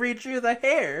Raycoon they redrew the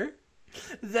hair.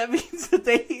 That means that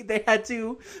they had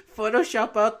to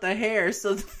Photoshop out the hair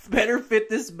so to better fit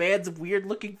this man's weird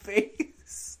looking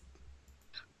face.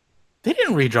 They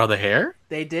didn't redraw the hair.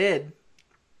 They did.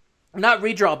 Not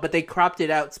redraw, but they cropped it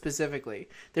out specifically.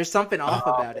 There's something off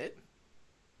about it.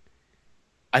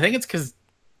 I think it's because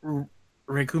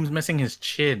Raccoon's missing his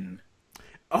chin.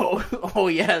 Oh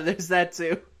yeah, there's that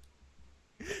too.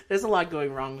 There's a lot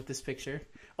going wrong with this picture.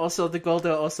 Also, the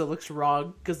Goldo also looks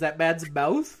wrong because that man's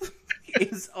mouth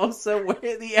is also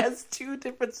where he has two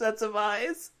different sets of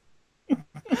eyes.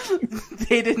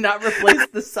 They did not replace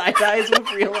the side eyes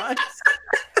with real eyes.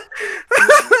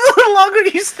 The longer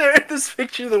you stare at this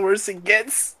picture, the worse it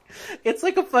gets. It's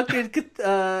like a fucking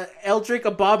Eldritch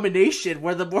abomination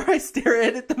where the more I stare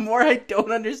at it, the more I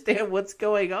don't understand what's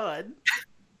going on.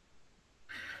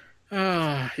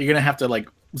 You're going to have to like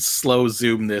slow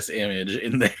zoom this image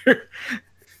in there.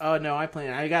 Oh no, I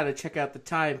gotta check out the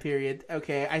time period.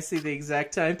 Okay, I see the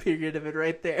exact time period of it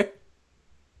right there.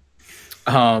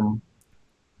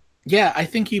 Yeah, I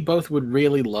think you both would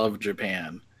really love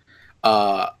Japan.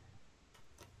 Wokey,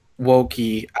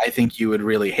 I think you would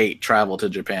really hate travel to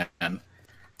Japan.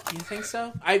 You think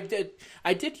so? I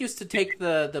did used to take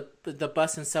the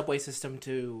bus and subway system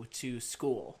to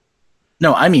school.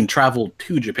 No, I mean travel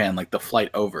to Japan, like the flight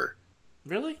over.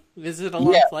 Really? Is it a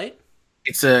long flight?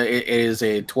 It is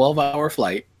a 12-hour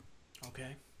flight.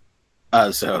 Okay.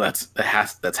 So that's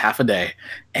half a day,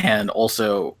 and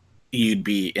also you'd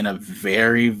be in a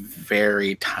very,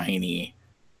 very tiny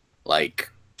like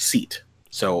seat.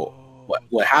 So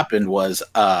what happened was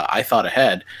I thought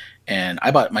ahead, and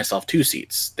I bought myself 2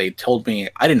 seats. They told me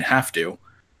I didn't have to,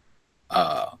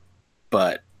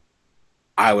 but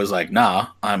I was like, nah,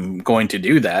 I'm going to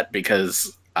do that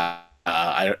because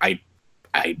I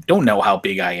don't know how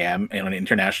big I am in an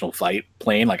international flight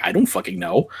plane. Like, I don't fucking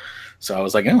know. So I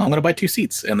was like, oh, I'm going to buy 2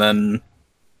 seats. And then,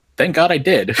 thank God I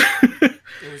did. It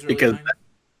was really because tiny.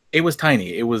 It was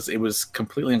tiny. It was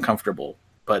completely uncomfortable.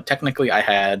 But technically, I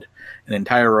had an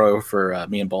entire row for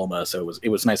me and Bulma, so it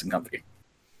was nice and comfy.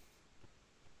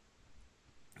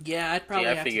 Yeah, I'd probably.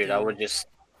 I figured I would just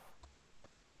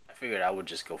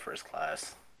go first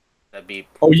class. That'd be.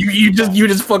 Oh, you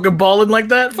just fucking balling like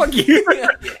that? Fuck you.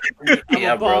 I'm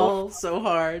a ball so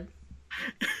hard.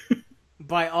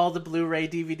 Buy all the Blu-ray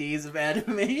DVDs of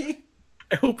anime.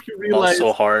 I hope you realize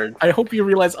so hard. I hope you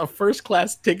realize a first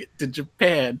class ticket to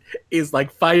Japan is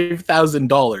like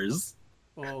 $5,000.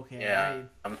 Okay. Yeah.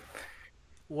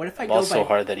 What if I ball go so by...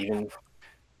 hard that even.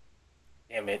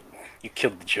 Damn it! You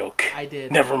killed the joke. I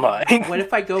did. Never mind. What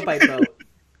if I go by boat?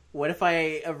 What if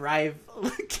I arrive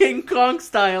King Kong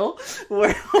style,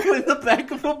 where I'm in the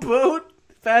back of a boat,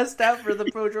 passed out for the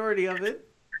majority of it?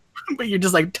 But you're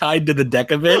just like tied to the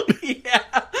deck of it? Yeah.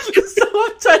 So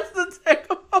I'm tied to the deck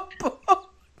of a boat.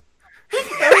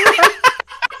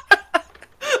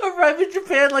 Arrive in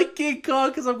Japan like King Kong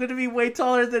because I'm going to be way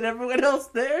taller than everyone else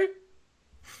there.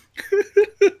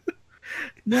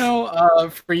 No,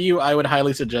 for you, I would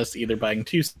highly suggest either buying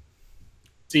 2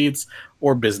 seats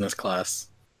or business class.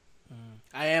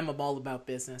 I am all about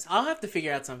business. I'll have to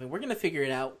figure out something. We're going to figure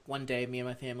it out one day. Me and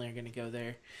my family are going to go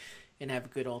there and have a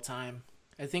good old time.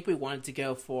 I think we wanted to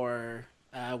go for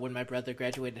when my brother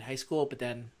graduated high school, but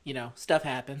then, stuff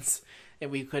happens and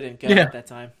we couldn't go at that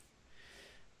time.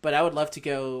 But I would love to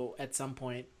go at some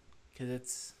point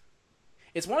because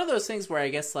it's one of those things where I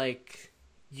guess like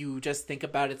you just think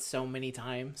about it so many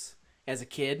times as a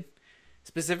kid.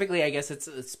 Specifically, I guess it's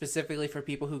specifically for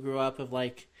people who grew up of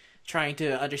like trying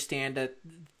to understand that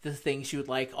the things you would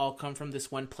like all come from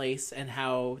this one place and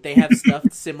how they have stuff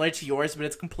similar to yours, but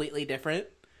it's completely different.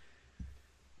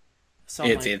 So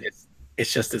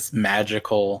it's just this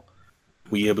magical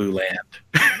weeaboo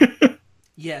land.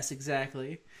 Yes,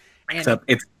 exactly. And except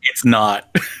it's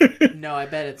not. No, I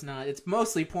bet it's not. It's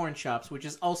mostly porn shops, which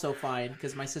is also fine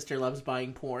because my sister loves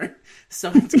buying porn, so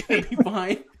it's gonna be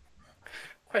fine.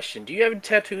 Question: do you have any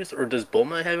tattoos, or does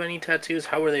Bulma have any tattoos?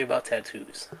 How are they about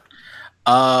tattoos?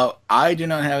 I do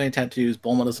not have any tattoos.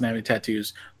 Bulma doesn't have any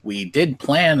tattoos. We did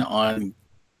plan on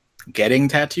getting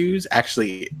tattoos,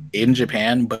 actually, in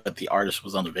Japan, but the artist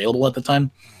was unavailable at the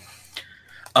time.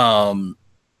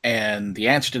 And the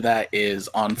answer to that is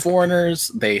on foreigners,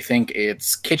 they think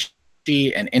it's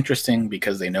kitschy and interesting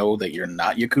because they know that you're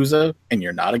not Yakuza and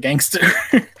you're not a gangster.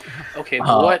 Okay,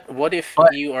 but what if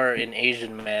you are an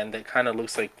Asian man that kind of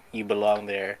looks like you belong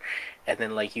there, and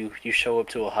then like you show up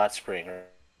to a hot spring,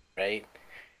 right?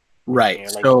 Right.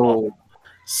 Like, so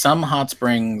some hot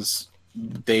springs,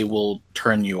 they will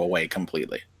turn you away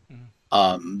completely.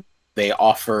 They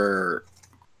offer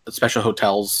special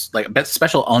hotels, like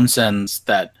special onsens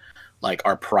that like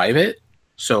are private.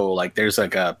 So like there's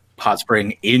like a hot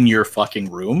spring in your fucking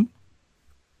room.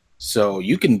 So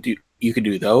you can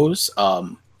do those.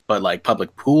 But like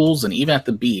public pools and even at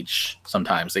the beach,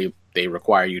 sometimes they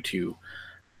require you to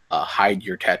hide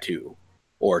your tattoo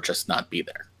or just not be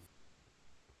there.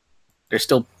 They're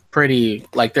still pretty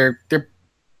like they're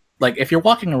like if you're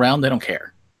walking around, they don't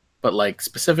care. But like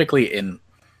specifically in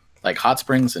like hot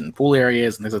springs and pool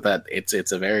areas and things like that,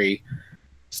 it's a very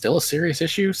still a serious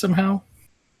issue somehow.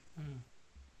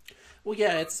 Well,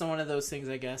 yeah, it's one of those things,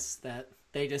 I guess, that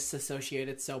they just associate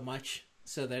it so much,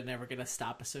 so they're never gonna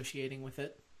stop associating with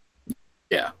it.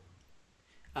 Yeah.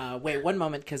 Wait 1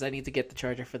 moment, because I need to get the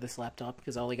charger for this laptop,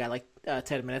 because I only got like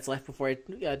 10 minutes left before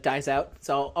it dies out.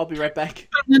 So I'll be right back.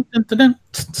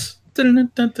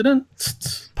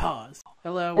 Pause.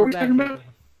 Hello, we're back.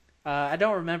 I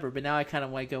don't remember, but now I kind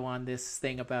of want to go on this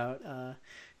thing about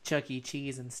Chuck E.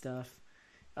 Cheese and stuff.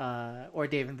 Or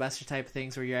Dave and Buster type of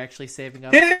things where you're actually saving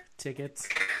up tickets.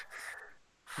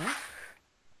 Huh?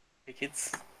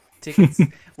 Tickets.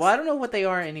 Well, I don't know what they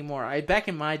are anymore. Back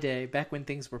in my day, back when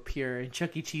things were pure in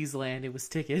Chuck E. Cheese land, it was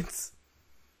tickets.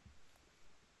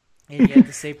 And you had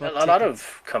to save up a lot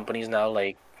of companies now,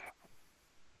 like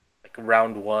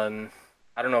Round One.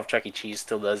 I don't know if Chuck E. Cheese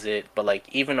still does it, but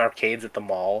like even arcades at the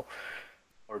mall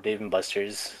or Dave and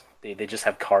Buster's, they just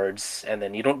have cards, and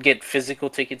then you don't get physical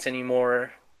tickets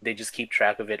anymore. They just keep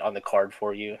track of it on the card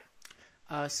for you.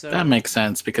 So that makes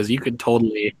sense because you could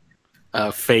totally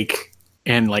fake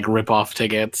and like rip off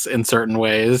tickets in certain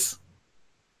ways.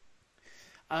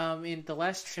 In the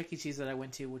last Chuck E. Cheese that I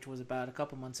went to, which was about a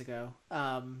couple months ago,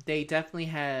 they definitely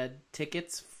had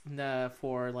tickets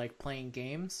for like playing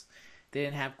games. They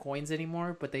didn't have coins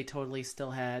anymore, but they totally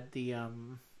still had the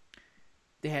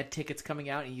they had tickets coming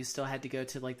out, and you still had to go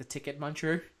to like the ticket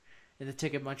muncher, and the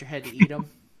ticket muncher had to eat them,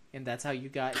 and that's how you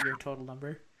got your total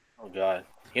number. Oh god,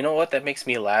 you know what? That makes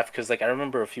me laugh because like I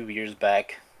remember a few years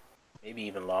back, maybe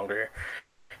even longer,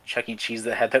 Chuck E. Cheese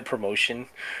that had that promotion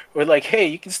where like, hey,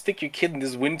 you can stick your kid in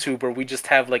this wind tube, or we just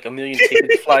have like 1 million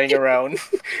tickets flying around.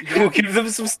 We'll give them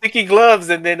some sticky gloves,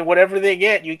 and then whatever they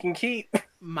get, you can keep.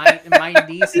 My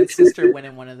niece and sister went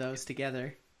in one of those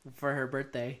together for her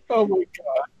birthday. Oh my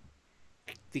god.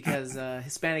 Because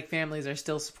Hispanic families are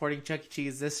still supporting Chuck E.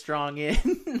 Cheese this strong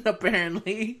in,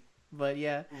 apparently. But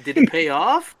yeah. Did it pay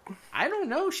off? I don't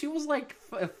know. She was like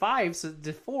 5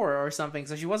 to 4 or something,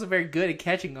 so she wasn't very good at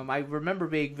catching them. I remember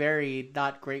being very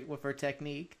not great with her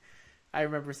technique. I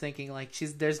remember thinking like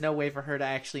there's no way for her to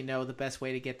actually know the best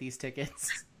way to get these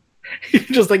tickets.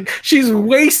 Just like she's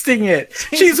wasting it.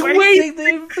 She's wasting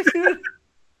them.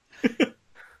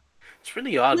 It's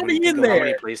really odd when you think of how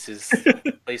many places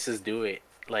do it.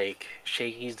 Like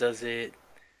Shakey's does it.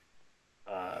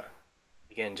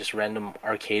 Again, just random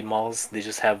arcade malls. They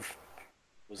just have.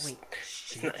 Wait,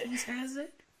 Shakey's has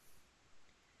it?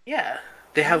 Yeah,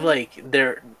 they have like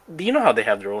their. You know how they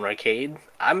have their own arcade?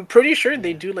 I'm pretty sure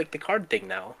they do like the card thing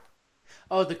now.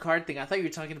 Oh, the card thing. I thought you were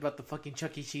talking about the fucking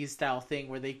Chuck E. Cheese style thing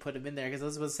where they put him in there. Because I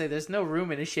was supposed to say, there's no room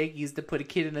in a Shakey's to put a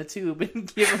kid in a tube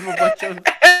and give him a bunch of...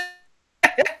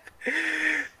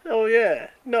 Oh,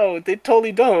 yeah. No, they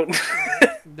totally don't.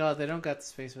 No, they don't got the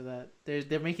space for that. They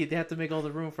have to make all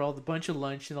the room for all the bunch of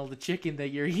lunch and all the chicken that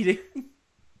you're eating.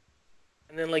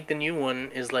 And then, like, the new one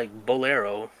is, like,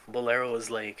 Bolero. Bolero is,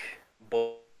 like,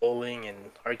 bowling and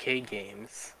arcade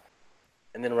games.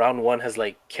 And then Round 1 has,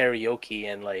 like, karaoke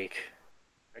and, like...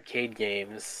 arcade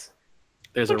games.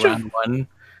 There's a Round 1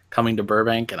 coming to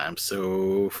Burbank, and I'm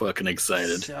so fucking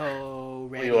excited. So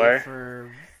ready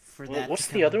for that. What's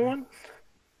the other one?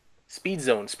 Speed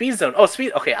Zone. Oh,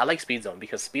 Okay, I like Speed Zone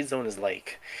because Speed Zone is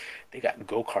like they got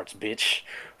go-karts, bitch.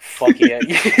 Fuck yeah.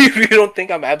 If you don't think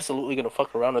I'm absolutely gonna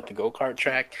fuck around at the go-kart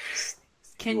track,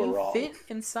 can you fit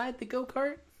inside the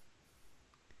go-kart?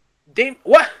 Dame,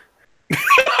 what?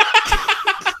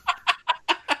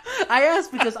 I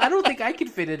asked because I don't think I can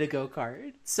fit in a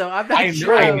go-kart, so I'm not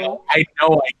sure. I know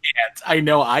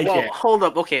I can't. Hold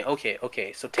up.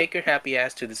 Okay. So take your happy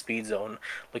ass to the Speed Zone.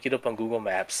 Look it up on Google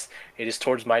Maps. It is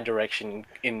towards my direction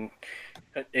in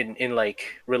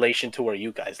like relation to where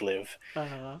you guys live.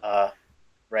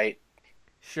 Right?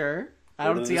 Sure. I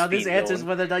don't see how this answers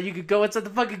whether or not you could go inside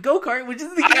the fucking go-kart, which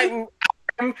is the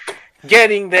I'm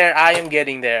getting there. I am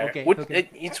getting there. Okay.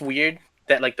 It's weird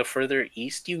that like the further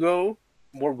east you go,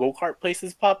 more go-kart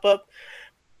places pop up.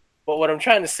 But what I'm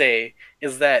trying to say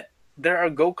is that there are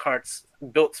go-karts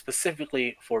built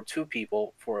specifically for 2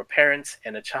 people, for a parent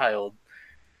and a child,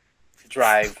 to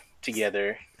drive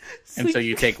together. And so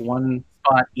you take 1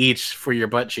 spot each for your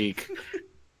butt cheek.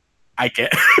 I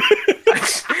get.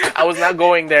 I was not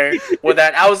going there with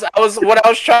that. What I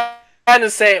was trying to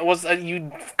say was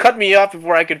you cut me off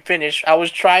before I could finish. I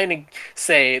was trying to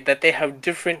say that they have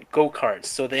different go-karts.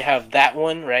 So they have that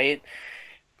one, right?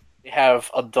 They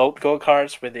have adult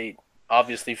go-karts where they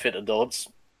obviously fit adults.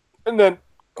 And then,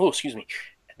 oh, excuse me.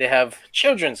 They have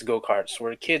children's go-karts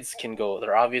where kids can go.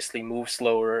 They're obviously move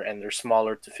slower and they're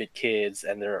smaller to fit kids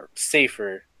and they're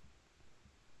safer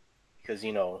because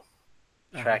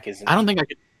track isn't. I don't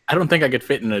think I could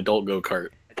fit in an adult go-kart.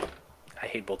 I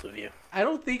hate both of you. I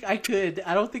don't think I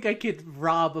could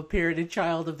rob a parent and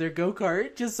child of their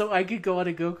go-kart just so I could go on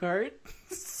a go-kart.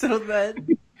 So that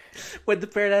when the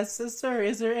parent asks, "Sir,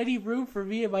 is there any room for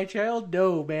me and my child?"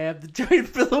 "No, ma'am. The giant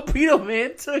Filipino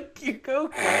man took your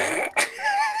go-kart."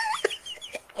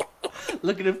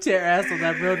 Look at him tear ass on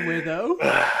that roadway, though.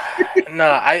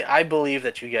 Nah, I believe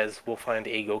that you guys will find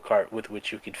a go-kart with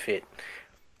which you could fit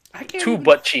two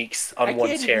butt cheeks on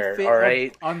one chair,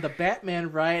 alright? On the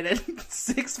Batman ride at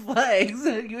Six Flags,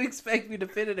 you expect me to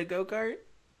fit in a go-kart?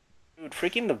 Dude,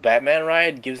 freaking the Batman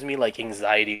ride gives me, like,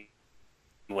 anxiety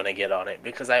when I get on it,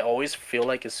 because I always feel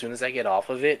like as soon as I get off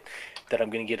of it, that I'm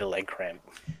gonna get a leg cramp.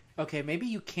 Okay, maybe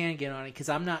you can get on it, because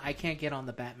I can't get on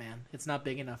the Batman. It's not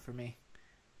big enough for me.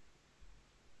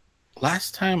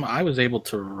 Last time I was able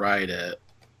to ride it.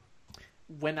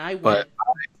 When I went... But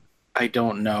I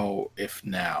don't know if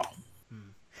now.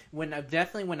 When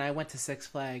I went to Six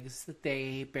Flags,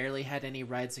 they barely had any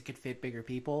rides that could fit bigger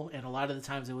people, and a lot of the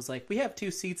times it was like, we have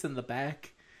 2 seats in the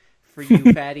back for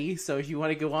you, fatty, so if you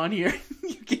want to go on here,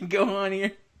 you can go on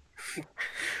here.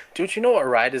 Dude, you know what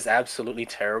ride is absolutely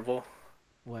terrible?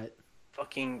 What?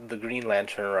 Fucking the Green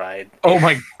Lantern ride. Oh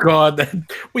my god,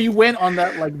 we went on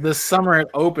that like this summer it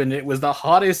opened. It was the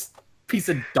hottest piece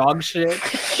of dog shit.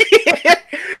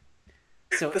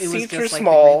 So the it was seats just were like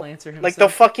small. The like the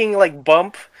fucking like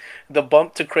bump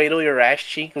to cradle your ass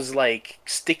cheek was like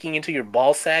sticking into your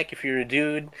ball sack if you're a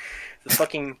dude. The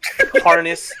fucking the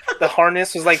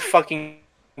harness was like fucking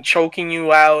choking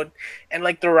you out, and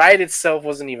like the ride itself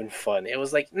wasn't even fun. It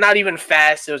was like not even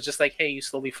fast. It was just like, hey, you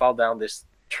slowly fall down this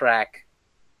track.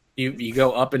 You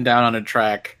go up and down on a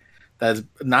track that's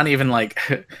not even like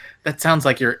that sounds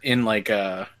like you're in like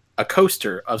a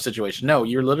coaster of situation. No,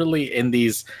 you're literally in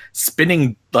these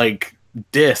spinning like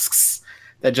discs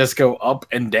that just go up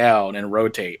and down and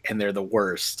rotate, and they're the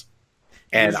worst.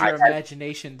 And use your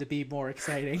imagination to be more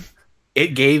exciting.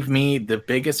 It gave me the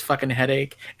biggest fucking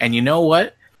headache. And you know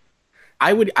what?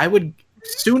 I would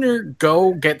sooner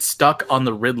go get stuck on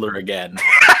the Riddler again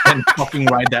than fucking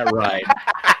ride that ride.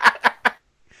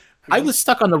 I was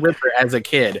stuck on the Riddler as a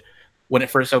kid when it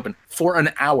first opened for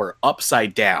an hour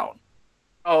upside down.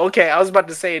 Oh, okay. I was about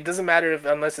to say it doesn't matter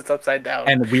unless it's upside down.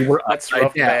 And we were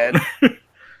upside down. Man.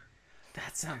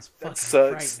 That sounds fucking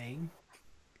frightening.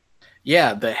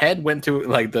 Yeah, the head went to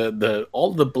like the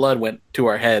all the blood went to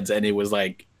our heads, and it was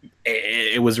like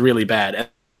it was really bad.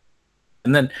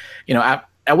 And then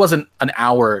I wasn't an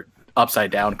hour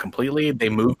upside down completely. They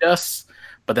moved us,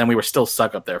 but then we were still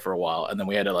stuck up there for a while, and then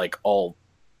we had to like all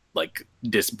like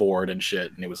disboard and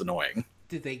shit, and it was annoying.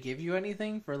 Did they give you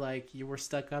anything for like you were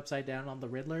stuck upside down on the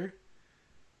Riddler?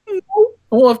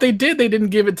 Well, if they did, they didn't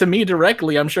give it to me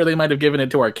directly. I'm sure they might have given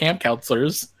it to our camp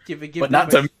counselors, but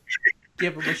not to me.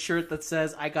 Give them a shirt that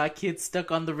says, "I got kids stuck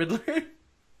on the Riddler."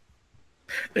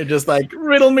 They're just like,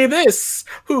 riddle me this.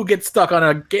 Who gets stuck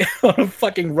on a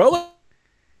fucking roller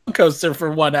coaster for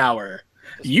 1 hour?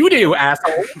 You do,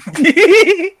 asshole.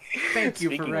 Thank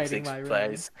you for writing my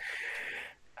rhyme.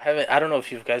 I don't know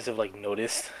if you guys have like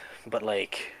noticed, but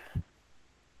like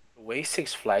the way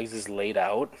Six Flags is laid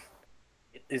out,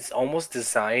 it's almost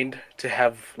designed to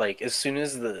have like as soon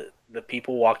as the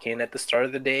people walk in at the start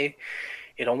of the day,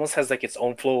 it almost has like its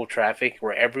own flow of traffic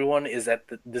where everyone is at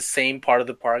the same part of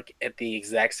the park at the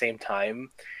exact same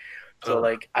time. So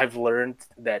like I've learned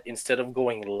that instead of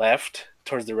going left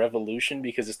towards the Revolution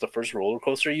because it's the first roller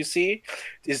coaster you see,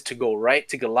 is to go right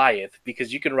to Goliath,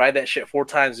 because you can ride that shit 4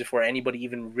 times before anybody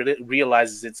even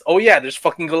realizes it's, oh yeah, there's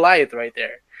fucking Goliath right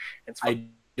there. I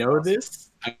know this.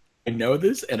 I know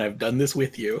this, and I've done this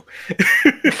with you.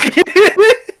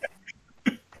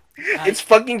 It's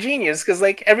fucking genius, because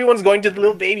like everyone's going to the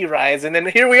little baby rides, and then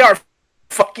here we are,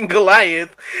 fucking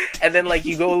Goliath, and then like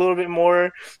you go a little bit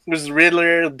more, there's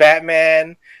Riddler,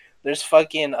 Batman, there's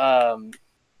fucking dog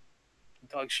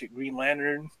shit Green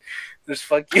Lantern, there's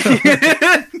fucking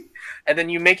and then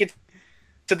you make it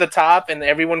to the top and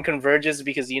everyone converges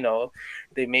because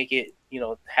they make it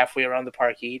halfway around the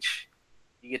park each.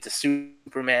 You get to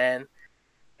Superman,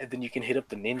 and then you can hit up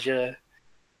the ninja.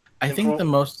 I think the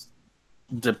most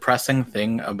depressing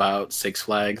thing about Six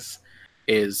Flags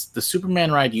is the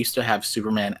Superman ride used to have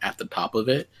Superman at the top of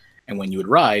it, and when you would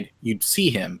ride, you'd see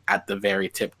him at the very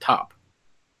tip top.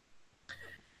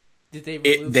 Did they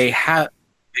remove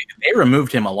they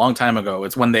removed him a long time ago.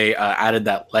 It's when they added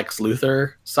that Lex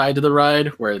Luthor side to the ride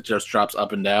where it just drops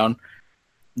up and down.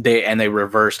 They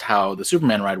reversed how the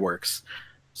Superman ride works.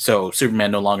 So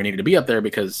Superman no longer needed to be up there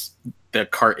because the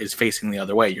cart is facing the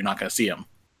other way. You're not going to see him.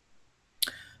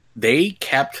 They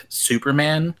kept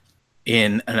Superman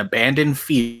in an abandoned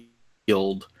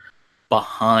field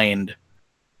behind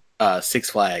Six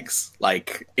Flags,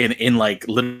 like in like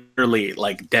literally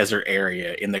like desert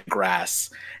area in the grass.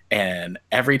 And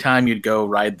every time you'd go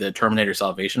ride the Terminator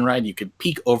Salvation ride, you could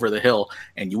peek over the hill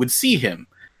and you would see him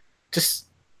just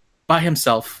by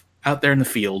himself out there in the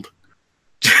field,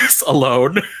 just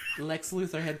alone. Lex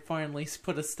Luthor had finally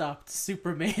put a stop to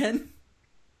Superman.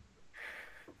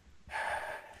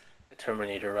 The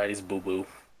Terminator ride is boo-boo.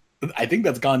 I think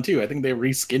that's gone too. I think they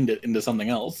reskinned it into something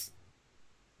else.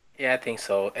 Yeah, I think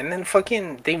so. And then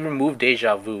fucking they removed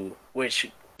Deja Vu, which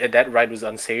that ride was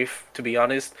unsafe, to be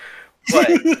honest. But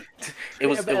it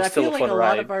was still a fun ride. I feel like a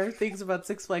lot of our things about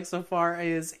Six Flags so far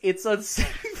is it's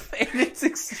unsafe and it's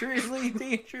extremely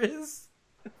dangerous.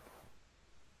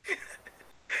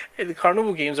 Hey, the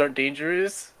carnival games aren't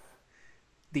dangerous.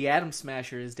 The Atom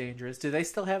Smasher is dangerous. Do they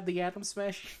still have the Atom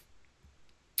Smasher?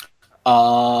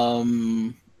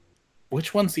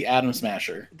 Which one's the Atom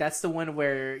Smasher? That's the one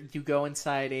where you go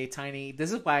inside a tiny...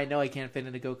 This is why I know I can't fit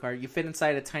in a go-kart. You fit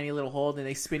inside a tiny little hole and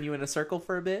they spin you in a circle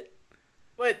for a bit.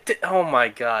 What? Oh my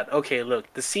god. Okay,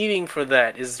 look. The seating for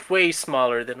that is way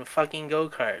smaller than a fucking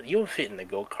go-kart. You'll fit in the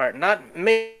go-kart.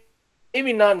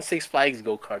 Maybe not in Six Flags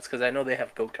go-karts, because I know they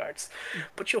have go-karts.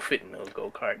 But you'll fit in a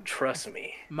go-kart. Trust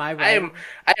me. I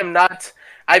am not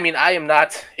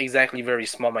exactly very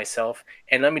small myself.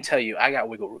 And let me tell you, I got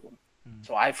wiggle room.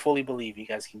 So I fully believe you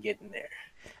guys can get in there.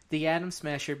 The Atom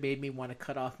Smasher made me want to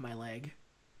cut off my leg.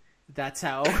 That's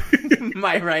how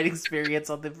my ride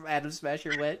experience on the Atom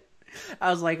Smasher went.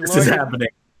 I was like, Lord, this is happening.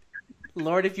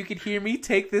 Lord, if you could hear me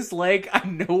take this leg, I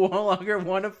no longer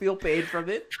want to feel pain from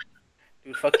it.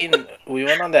 Dude, fucking, we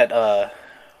went on that,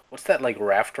 what's that, like,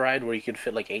 raft ride where you could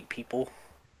fit, like, 8 people?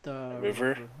 The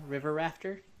river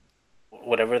rafter?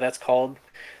 Whatever that's called.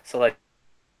 So, like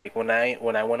when I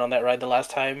went on that ride the last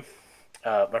time,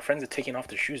 my friends had taken off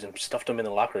their shoes and stuffed them in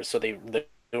the lockers, so they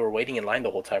were waiting in line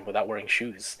the whole time without wearing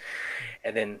shoes.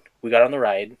 And then we got on the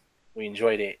ride, we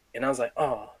enjoyed it, and I was like,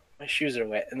 oh, my shoes are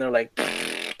wet. And they're like,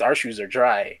 our shoes are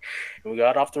dry. And we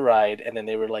got off the ride, and then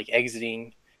they were like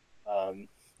exiting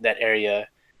that area,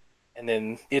 and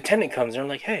then the attendant comes and they're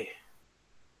like, hey,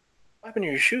 what happened to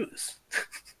your shoes?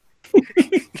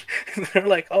 They're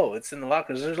like, oh, it's in the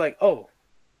lockers. They're like, oh,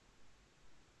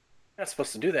 you're not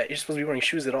supposed to do that. You're supposed to be wearing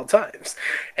shoes at all times.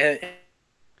 And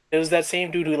it was that same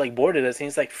dude who like boarded us, and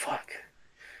he's like, fucked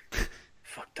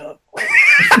up.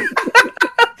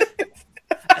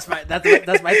 That's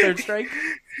my third strike.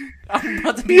 I'm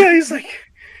about to be... Yeah, he's like...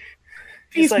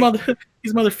 These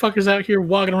motherfuckers out here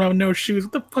walking around with no shoes.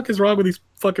 What the fuck is wrong with these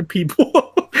fucking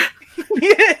people?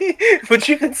 Yeah, but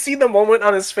you can see the moment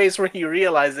on his face where he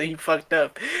realized that he fucked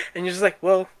up. And you're just like,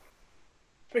 well,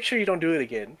 make sure you don't do it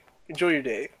again. Enjoy your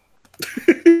day.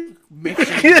 Make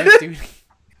sure you don't do it.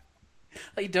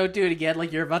 Like, don't do it again.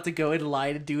 Like, you're about to go in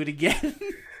line and do it again.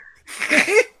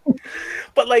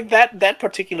 But, like, that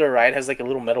particular ride has, like, a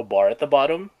little metal bar at the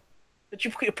bottom that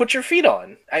you put your feet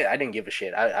on. I didn't give a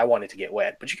shit. I wanted to get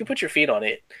wet. But you can put your feet on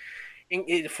it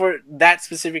for that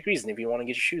specific reason, if you want to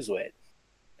get your shoes wet.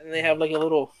 And they have, like, a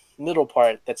little middle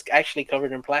part that's actually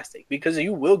covered in plastic, because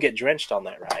you will get drenched on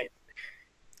that ride.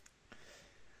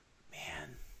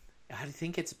 Man, I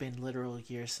think it's been literal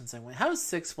years since I went. How's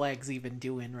Six Flags even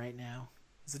doing right now?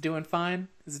 Is it doing fine?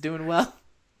 Is it doing well?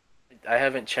 I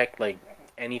haven't checked, like,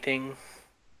 anything,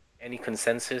 any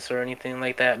consensus or anything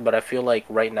like that, but I feel like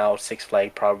right now Six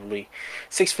Flags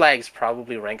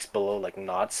probably ranks below, like,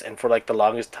 Knott's, and for, like, the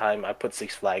longest time I put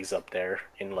Six Flags up there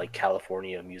in, like,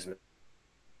 California amusement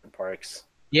parks.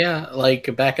 Yeah,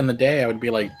 like, back in the day I would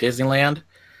be like Disneyland,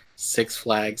 Six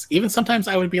Flags. Even sometimes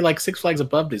I would be like Six Flags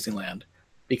above Disneyland,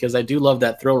 because I do love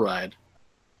that thrill ride.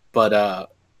 But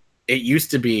it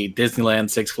used to be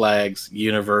Disneyland, Six Flags,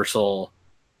 Universal,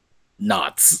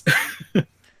 Knott's.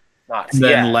 Knott's,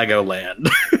 then yeah. Legoland.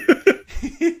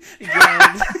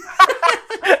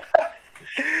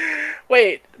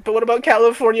 Wait, but what about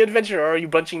California Adventure? Or are you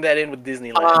bunching that in with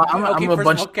Disneyland?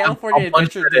 California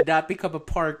Adventure did not become a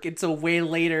park until way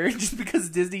later. Just because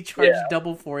Disney charged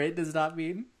double for it does not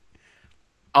mean...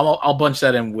 I'll bunch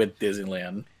that in with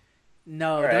Disneyland.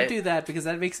 No, don't do that, because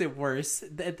that makes it worse.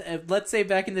 Let's say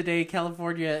back in the day,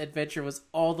 California Adventure was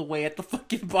all the way at the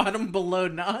fucking bottom below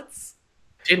Knott's.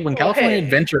 Dude, when California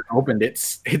Adventure opened, it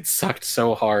sucked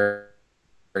so hard.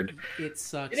 It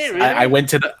sucks. Really? I went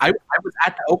to the. I was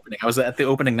at the opening. I was at the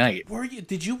opening night. Were you?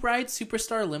 Did you ride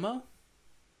Superstar Limo?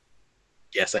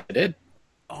 Yes, I did.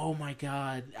 Oh my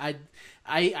god!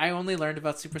 I only learned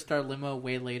about Superstar Limo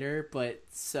way later, but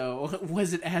so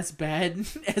was it as bad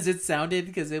as it sounded?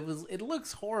 Because it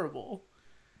looks horrible.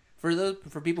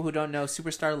 For people who don't know,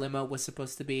 Superstar Limo was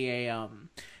supposed to be a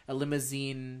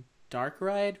limousine dark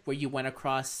ride where you went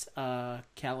across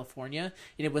California,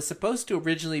 and it was supposed to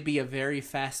originally be a very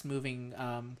fast moving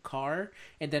car,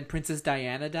 and then Princess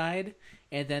Diana died,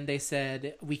 and then they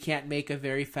said we can't make a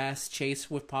very fast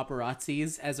chase with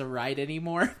paparazzis as a ride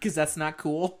anymore because that's not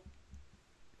cool.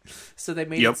 So they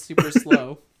made it super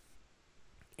slow.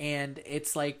 And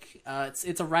it's like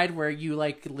it's a ride where you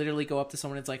like literally go up to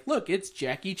someone and it's like, look, it's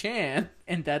Jackie Chan,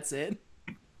 and that's it.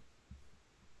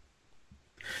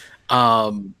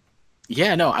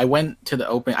 Yeah, no, I went to the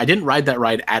opening. I didn't ride that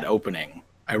ride at opening.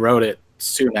 I rode it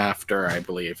soon after, I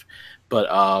believe.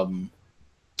 But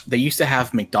they used to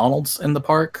have McDonald's in the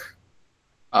park.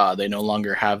 They no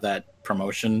longer have that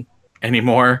promotion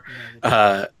anymore.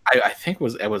 I think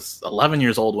it was 11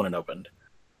 years old when it opened.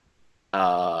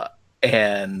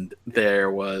 And there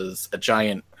was a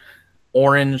giant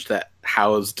orange that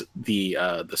housed the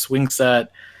swing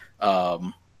set.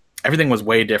 Everything was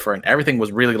way different. Everything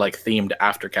was really like themed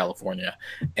after California.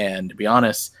 And to be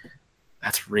honest,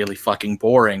 that's really fucking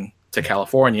boring to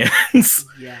Californians.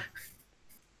 Yeah.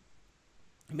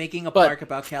 Making a park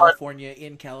about California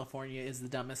in California is the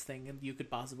dumbest thing you could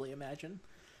possibly imagine.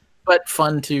 But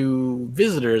fun to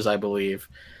visitors, I believe.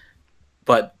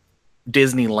 But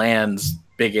Disneyland's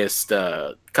biggest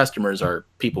customers are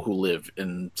people who live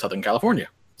in Southern California.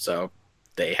 So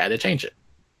they had to change it.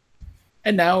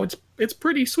 And now it's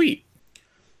pretty sweet.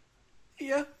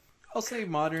 Yeah, I'll say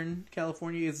modern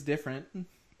California is different.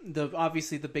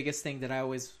 Obviously the biggest thing that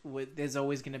is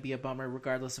always going to be a bummer,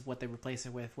 regardless of what they replace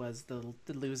it with, was the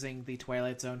losing the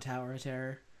Twilight Zone Tower of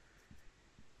Terror.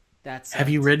 Have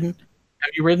you ridden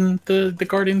the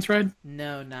Guardians ride?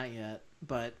 No, not yet.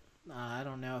 But I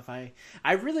don't know if I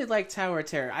really like Tower of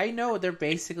Terror. I know they're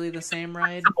basically the same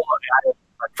ride.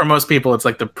 For most people, it's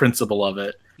like the principle of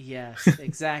it. Yes,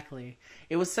 exactly.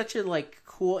 It was such a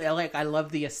cool. I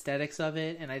love the aesthetics of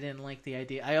it, and I didn't like the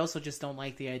idea. I also just don't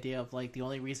like the idea of the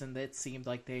only reason that it seemed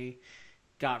like they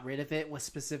got rid of it was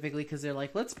specifically because they're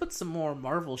like, let's put some more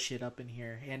Marvel shit up in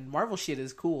here, and Marvel shit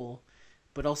is cool,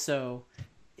 but also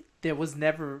there was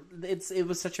never. It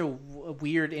was such a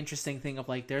weird, interesting thing of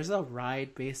there's a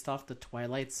ride based off the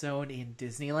Twilight Zone in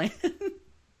Disneyland.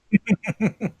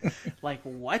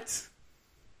 What?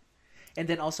 And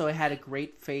then also it had a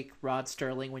great fake Rod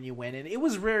Sterling when you went in. It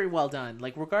was very well done.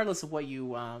 Regardless of what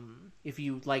you, if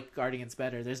you like Guardians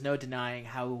better, there's no denying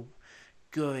how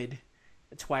good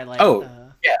Twilight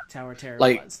Tower Terror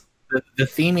was. The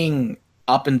theming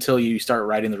up until you start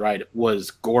riding the ride was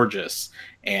gorgeous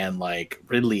and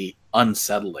really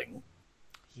unsettling.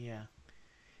 Yeah,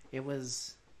 it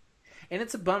was, and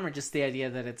it's a bummer just the idea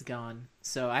that it's gone.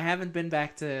 So I haven't been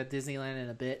back to Disneyland in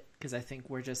a bit because I think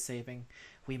we're just saving.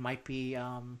 We might be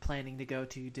planning to go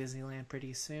to Disneyland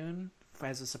pretty soon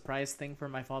as a surprise thing for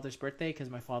my father's birthday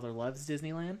because my father loves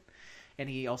Disneyland and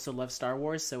he also loves Star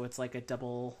Wars, so it's a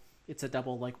double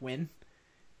win.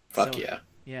 Fuck yeah.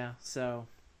 Yeah, so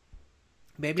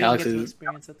maybe I'll get to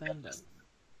experience it then. But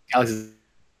Galaxy's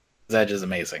Edge is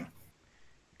amazing.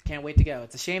 Can't wait to go.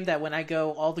 It's a shame that when I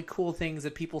go, all the cool things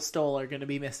that people stole are going to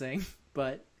be missing,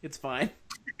 but it's fine.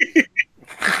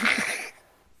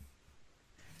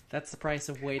 That's the price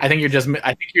of waiting. I think you're just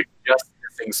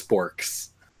missing sporks.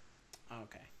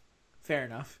 Okay, fair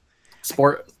enough.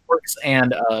 Sporks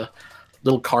and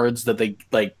little cards that they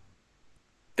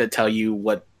that tell you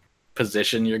what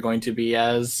position you're going to be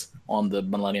as on the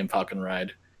Millennium Falcon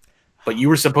ride. But you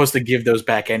were supposed to give those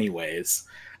back anyways.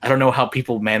 I don't know how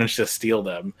people managed to steal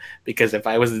them, because if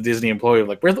I was a Disney employee,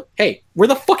 where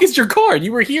the fuck is your card?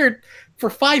 You were here for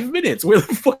 5 minutes. Where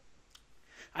the fuck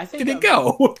did it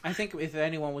go? I think if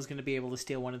anyone was going to be able to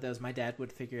steal one of those, my dad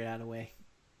would figure it out a way.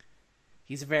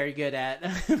 He's very good at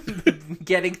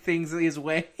getting things his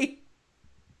way.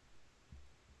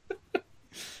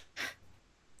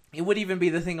 It would even be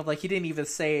the thing of he didn't even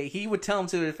say, he would tell him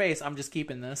to their face, I'm just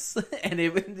keeping this. And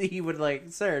he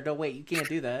would sir, no, wait, you can't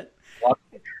do that.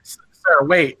 Sir,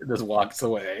 wait, just walks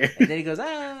away. And then he goes,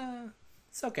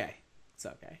 it's okay. It's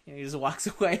okay. And he just walks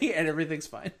away and everything's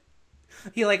fine.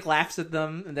 He laughs at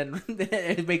them and then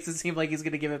it makes it seem like he's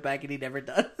going to give it back and he never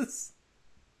does.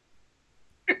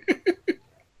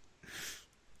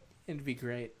 It'd be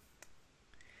great.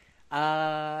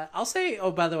 I'll say,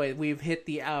 oh, by the way, we've hit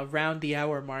the round the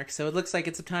hour mark, so it looks like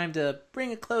it's a time to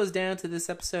bring a close down to this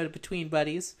episode of Between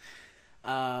Buddies.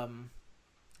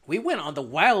 We went on the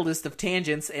wildest of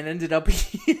tangents and ended up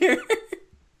here.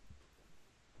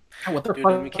 What the Dude,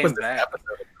 fuck when we came was this back-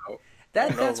 episode about?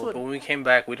 That's No, what. but when we came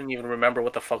back, we didn't even remember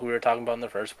what the fuck we were talking about in the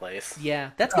first place.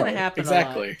 Yeah, that's gonna Oh, happen a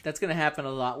exactly. lot. That's gonna happen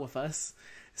a lot with us.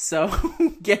 So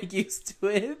get used to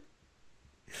it.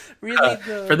 Really,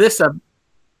 For this Go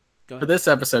for ahead. this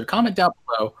episode, comment down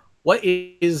below what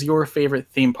is your favorite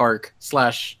theme park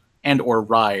 / and or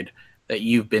ride that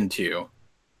you've been to,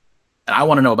 and I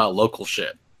want to know about local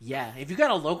shit. Yeah, if you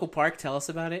got a local park, tell us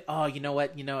about it. Oh, you know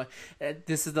what?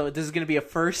 This is going to be a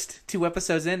first 2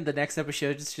 episodes in. The next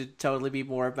episode should totally be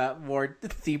more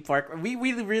theme park.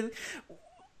 I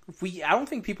don't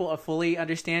think people fully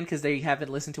understand because they haven't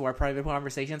listened to our private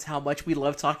conversations how much we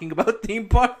love talking about theme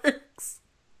parks.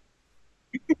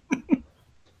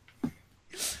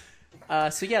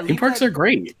 So yeah, Theme parks are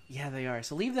great. Yeah, they are.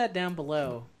 So leave that down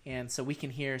below, and so we can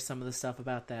hear some of the stuff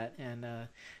about that. And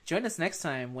join us next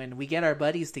time when we get our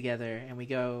buddies together and we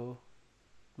go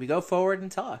forward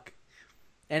and talk.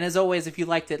 And as always, if you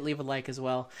liked it, leave a like as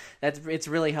well. It's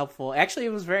really helpful. Actually,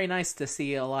 it was very nice to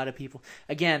see a lot of people.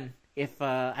 Again,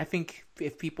 I think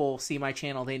if people see my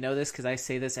channel, they know this because I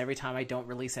say this every time I don't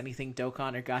release anything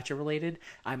Dokkan or Gacha related.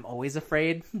 I'm always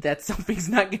afraid that something's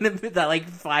not gonna be that like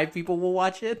 5 people will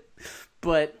watch it.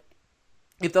 But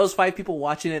if those 5 people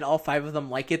watching it, all 5 of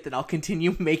them like it, then I'll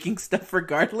continue making stuff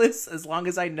regardless, as long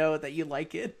as I know that you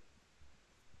like it.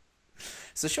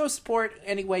 So show support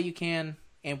any way you can,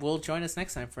 and we'll join us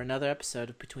next time for another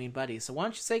episode of Between Buddies. So why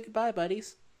don't you say goodbye,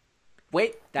 buddies?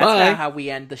 Wait, that's Bye. not how we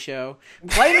end the show.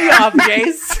 Play me off,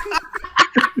 Jace.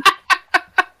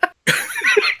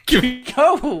 Give me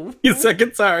Go. a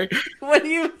second, sorry. What do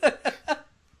you...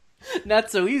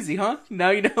 Not so easy, huh?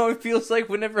 Now you know how it feels like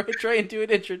whenever I try and do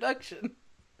an introduction.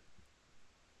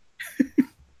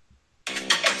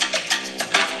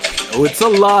 Oh, it's a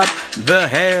lot, the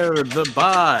hair, the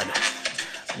bod.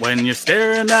 When you're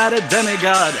staring at a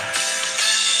demigod.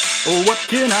 Oh, what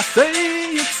can I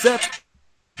say except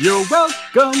you're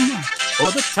welcome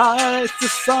for the tides, the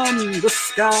sun, the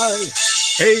sky.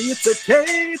 Hey, it's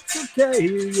okay,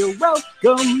 you're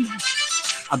welcome.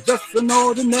 I'm just an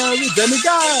ordinary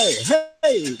demiguy.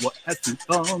 Hey, what has 2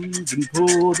 thumbs and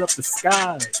pulled up the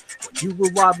sky? When you were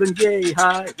wobbling yay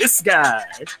high, this guy.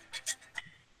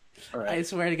 All right. I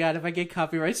swear to God, if I get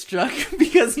copyright struck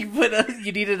because you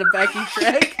needed a backing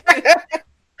track.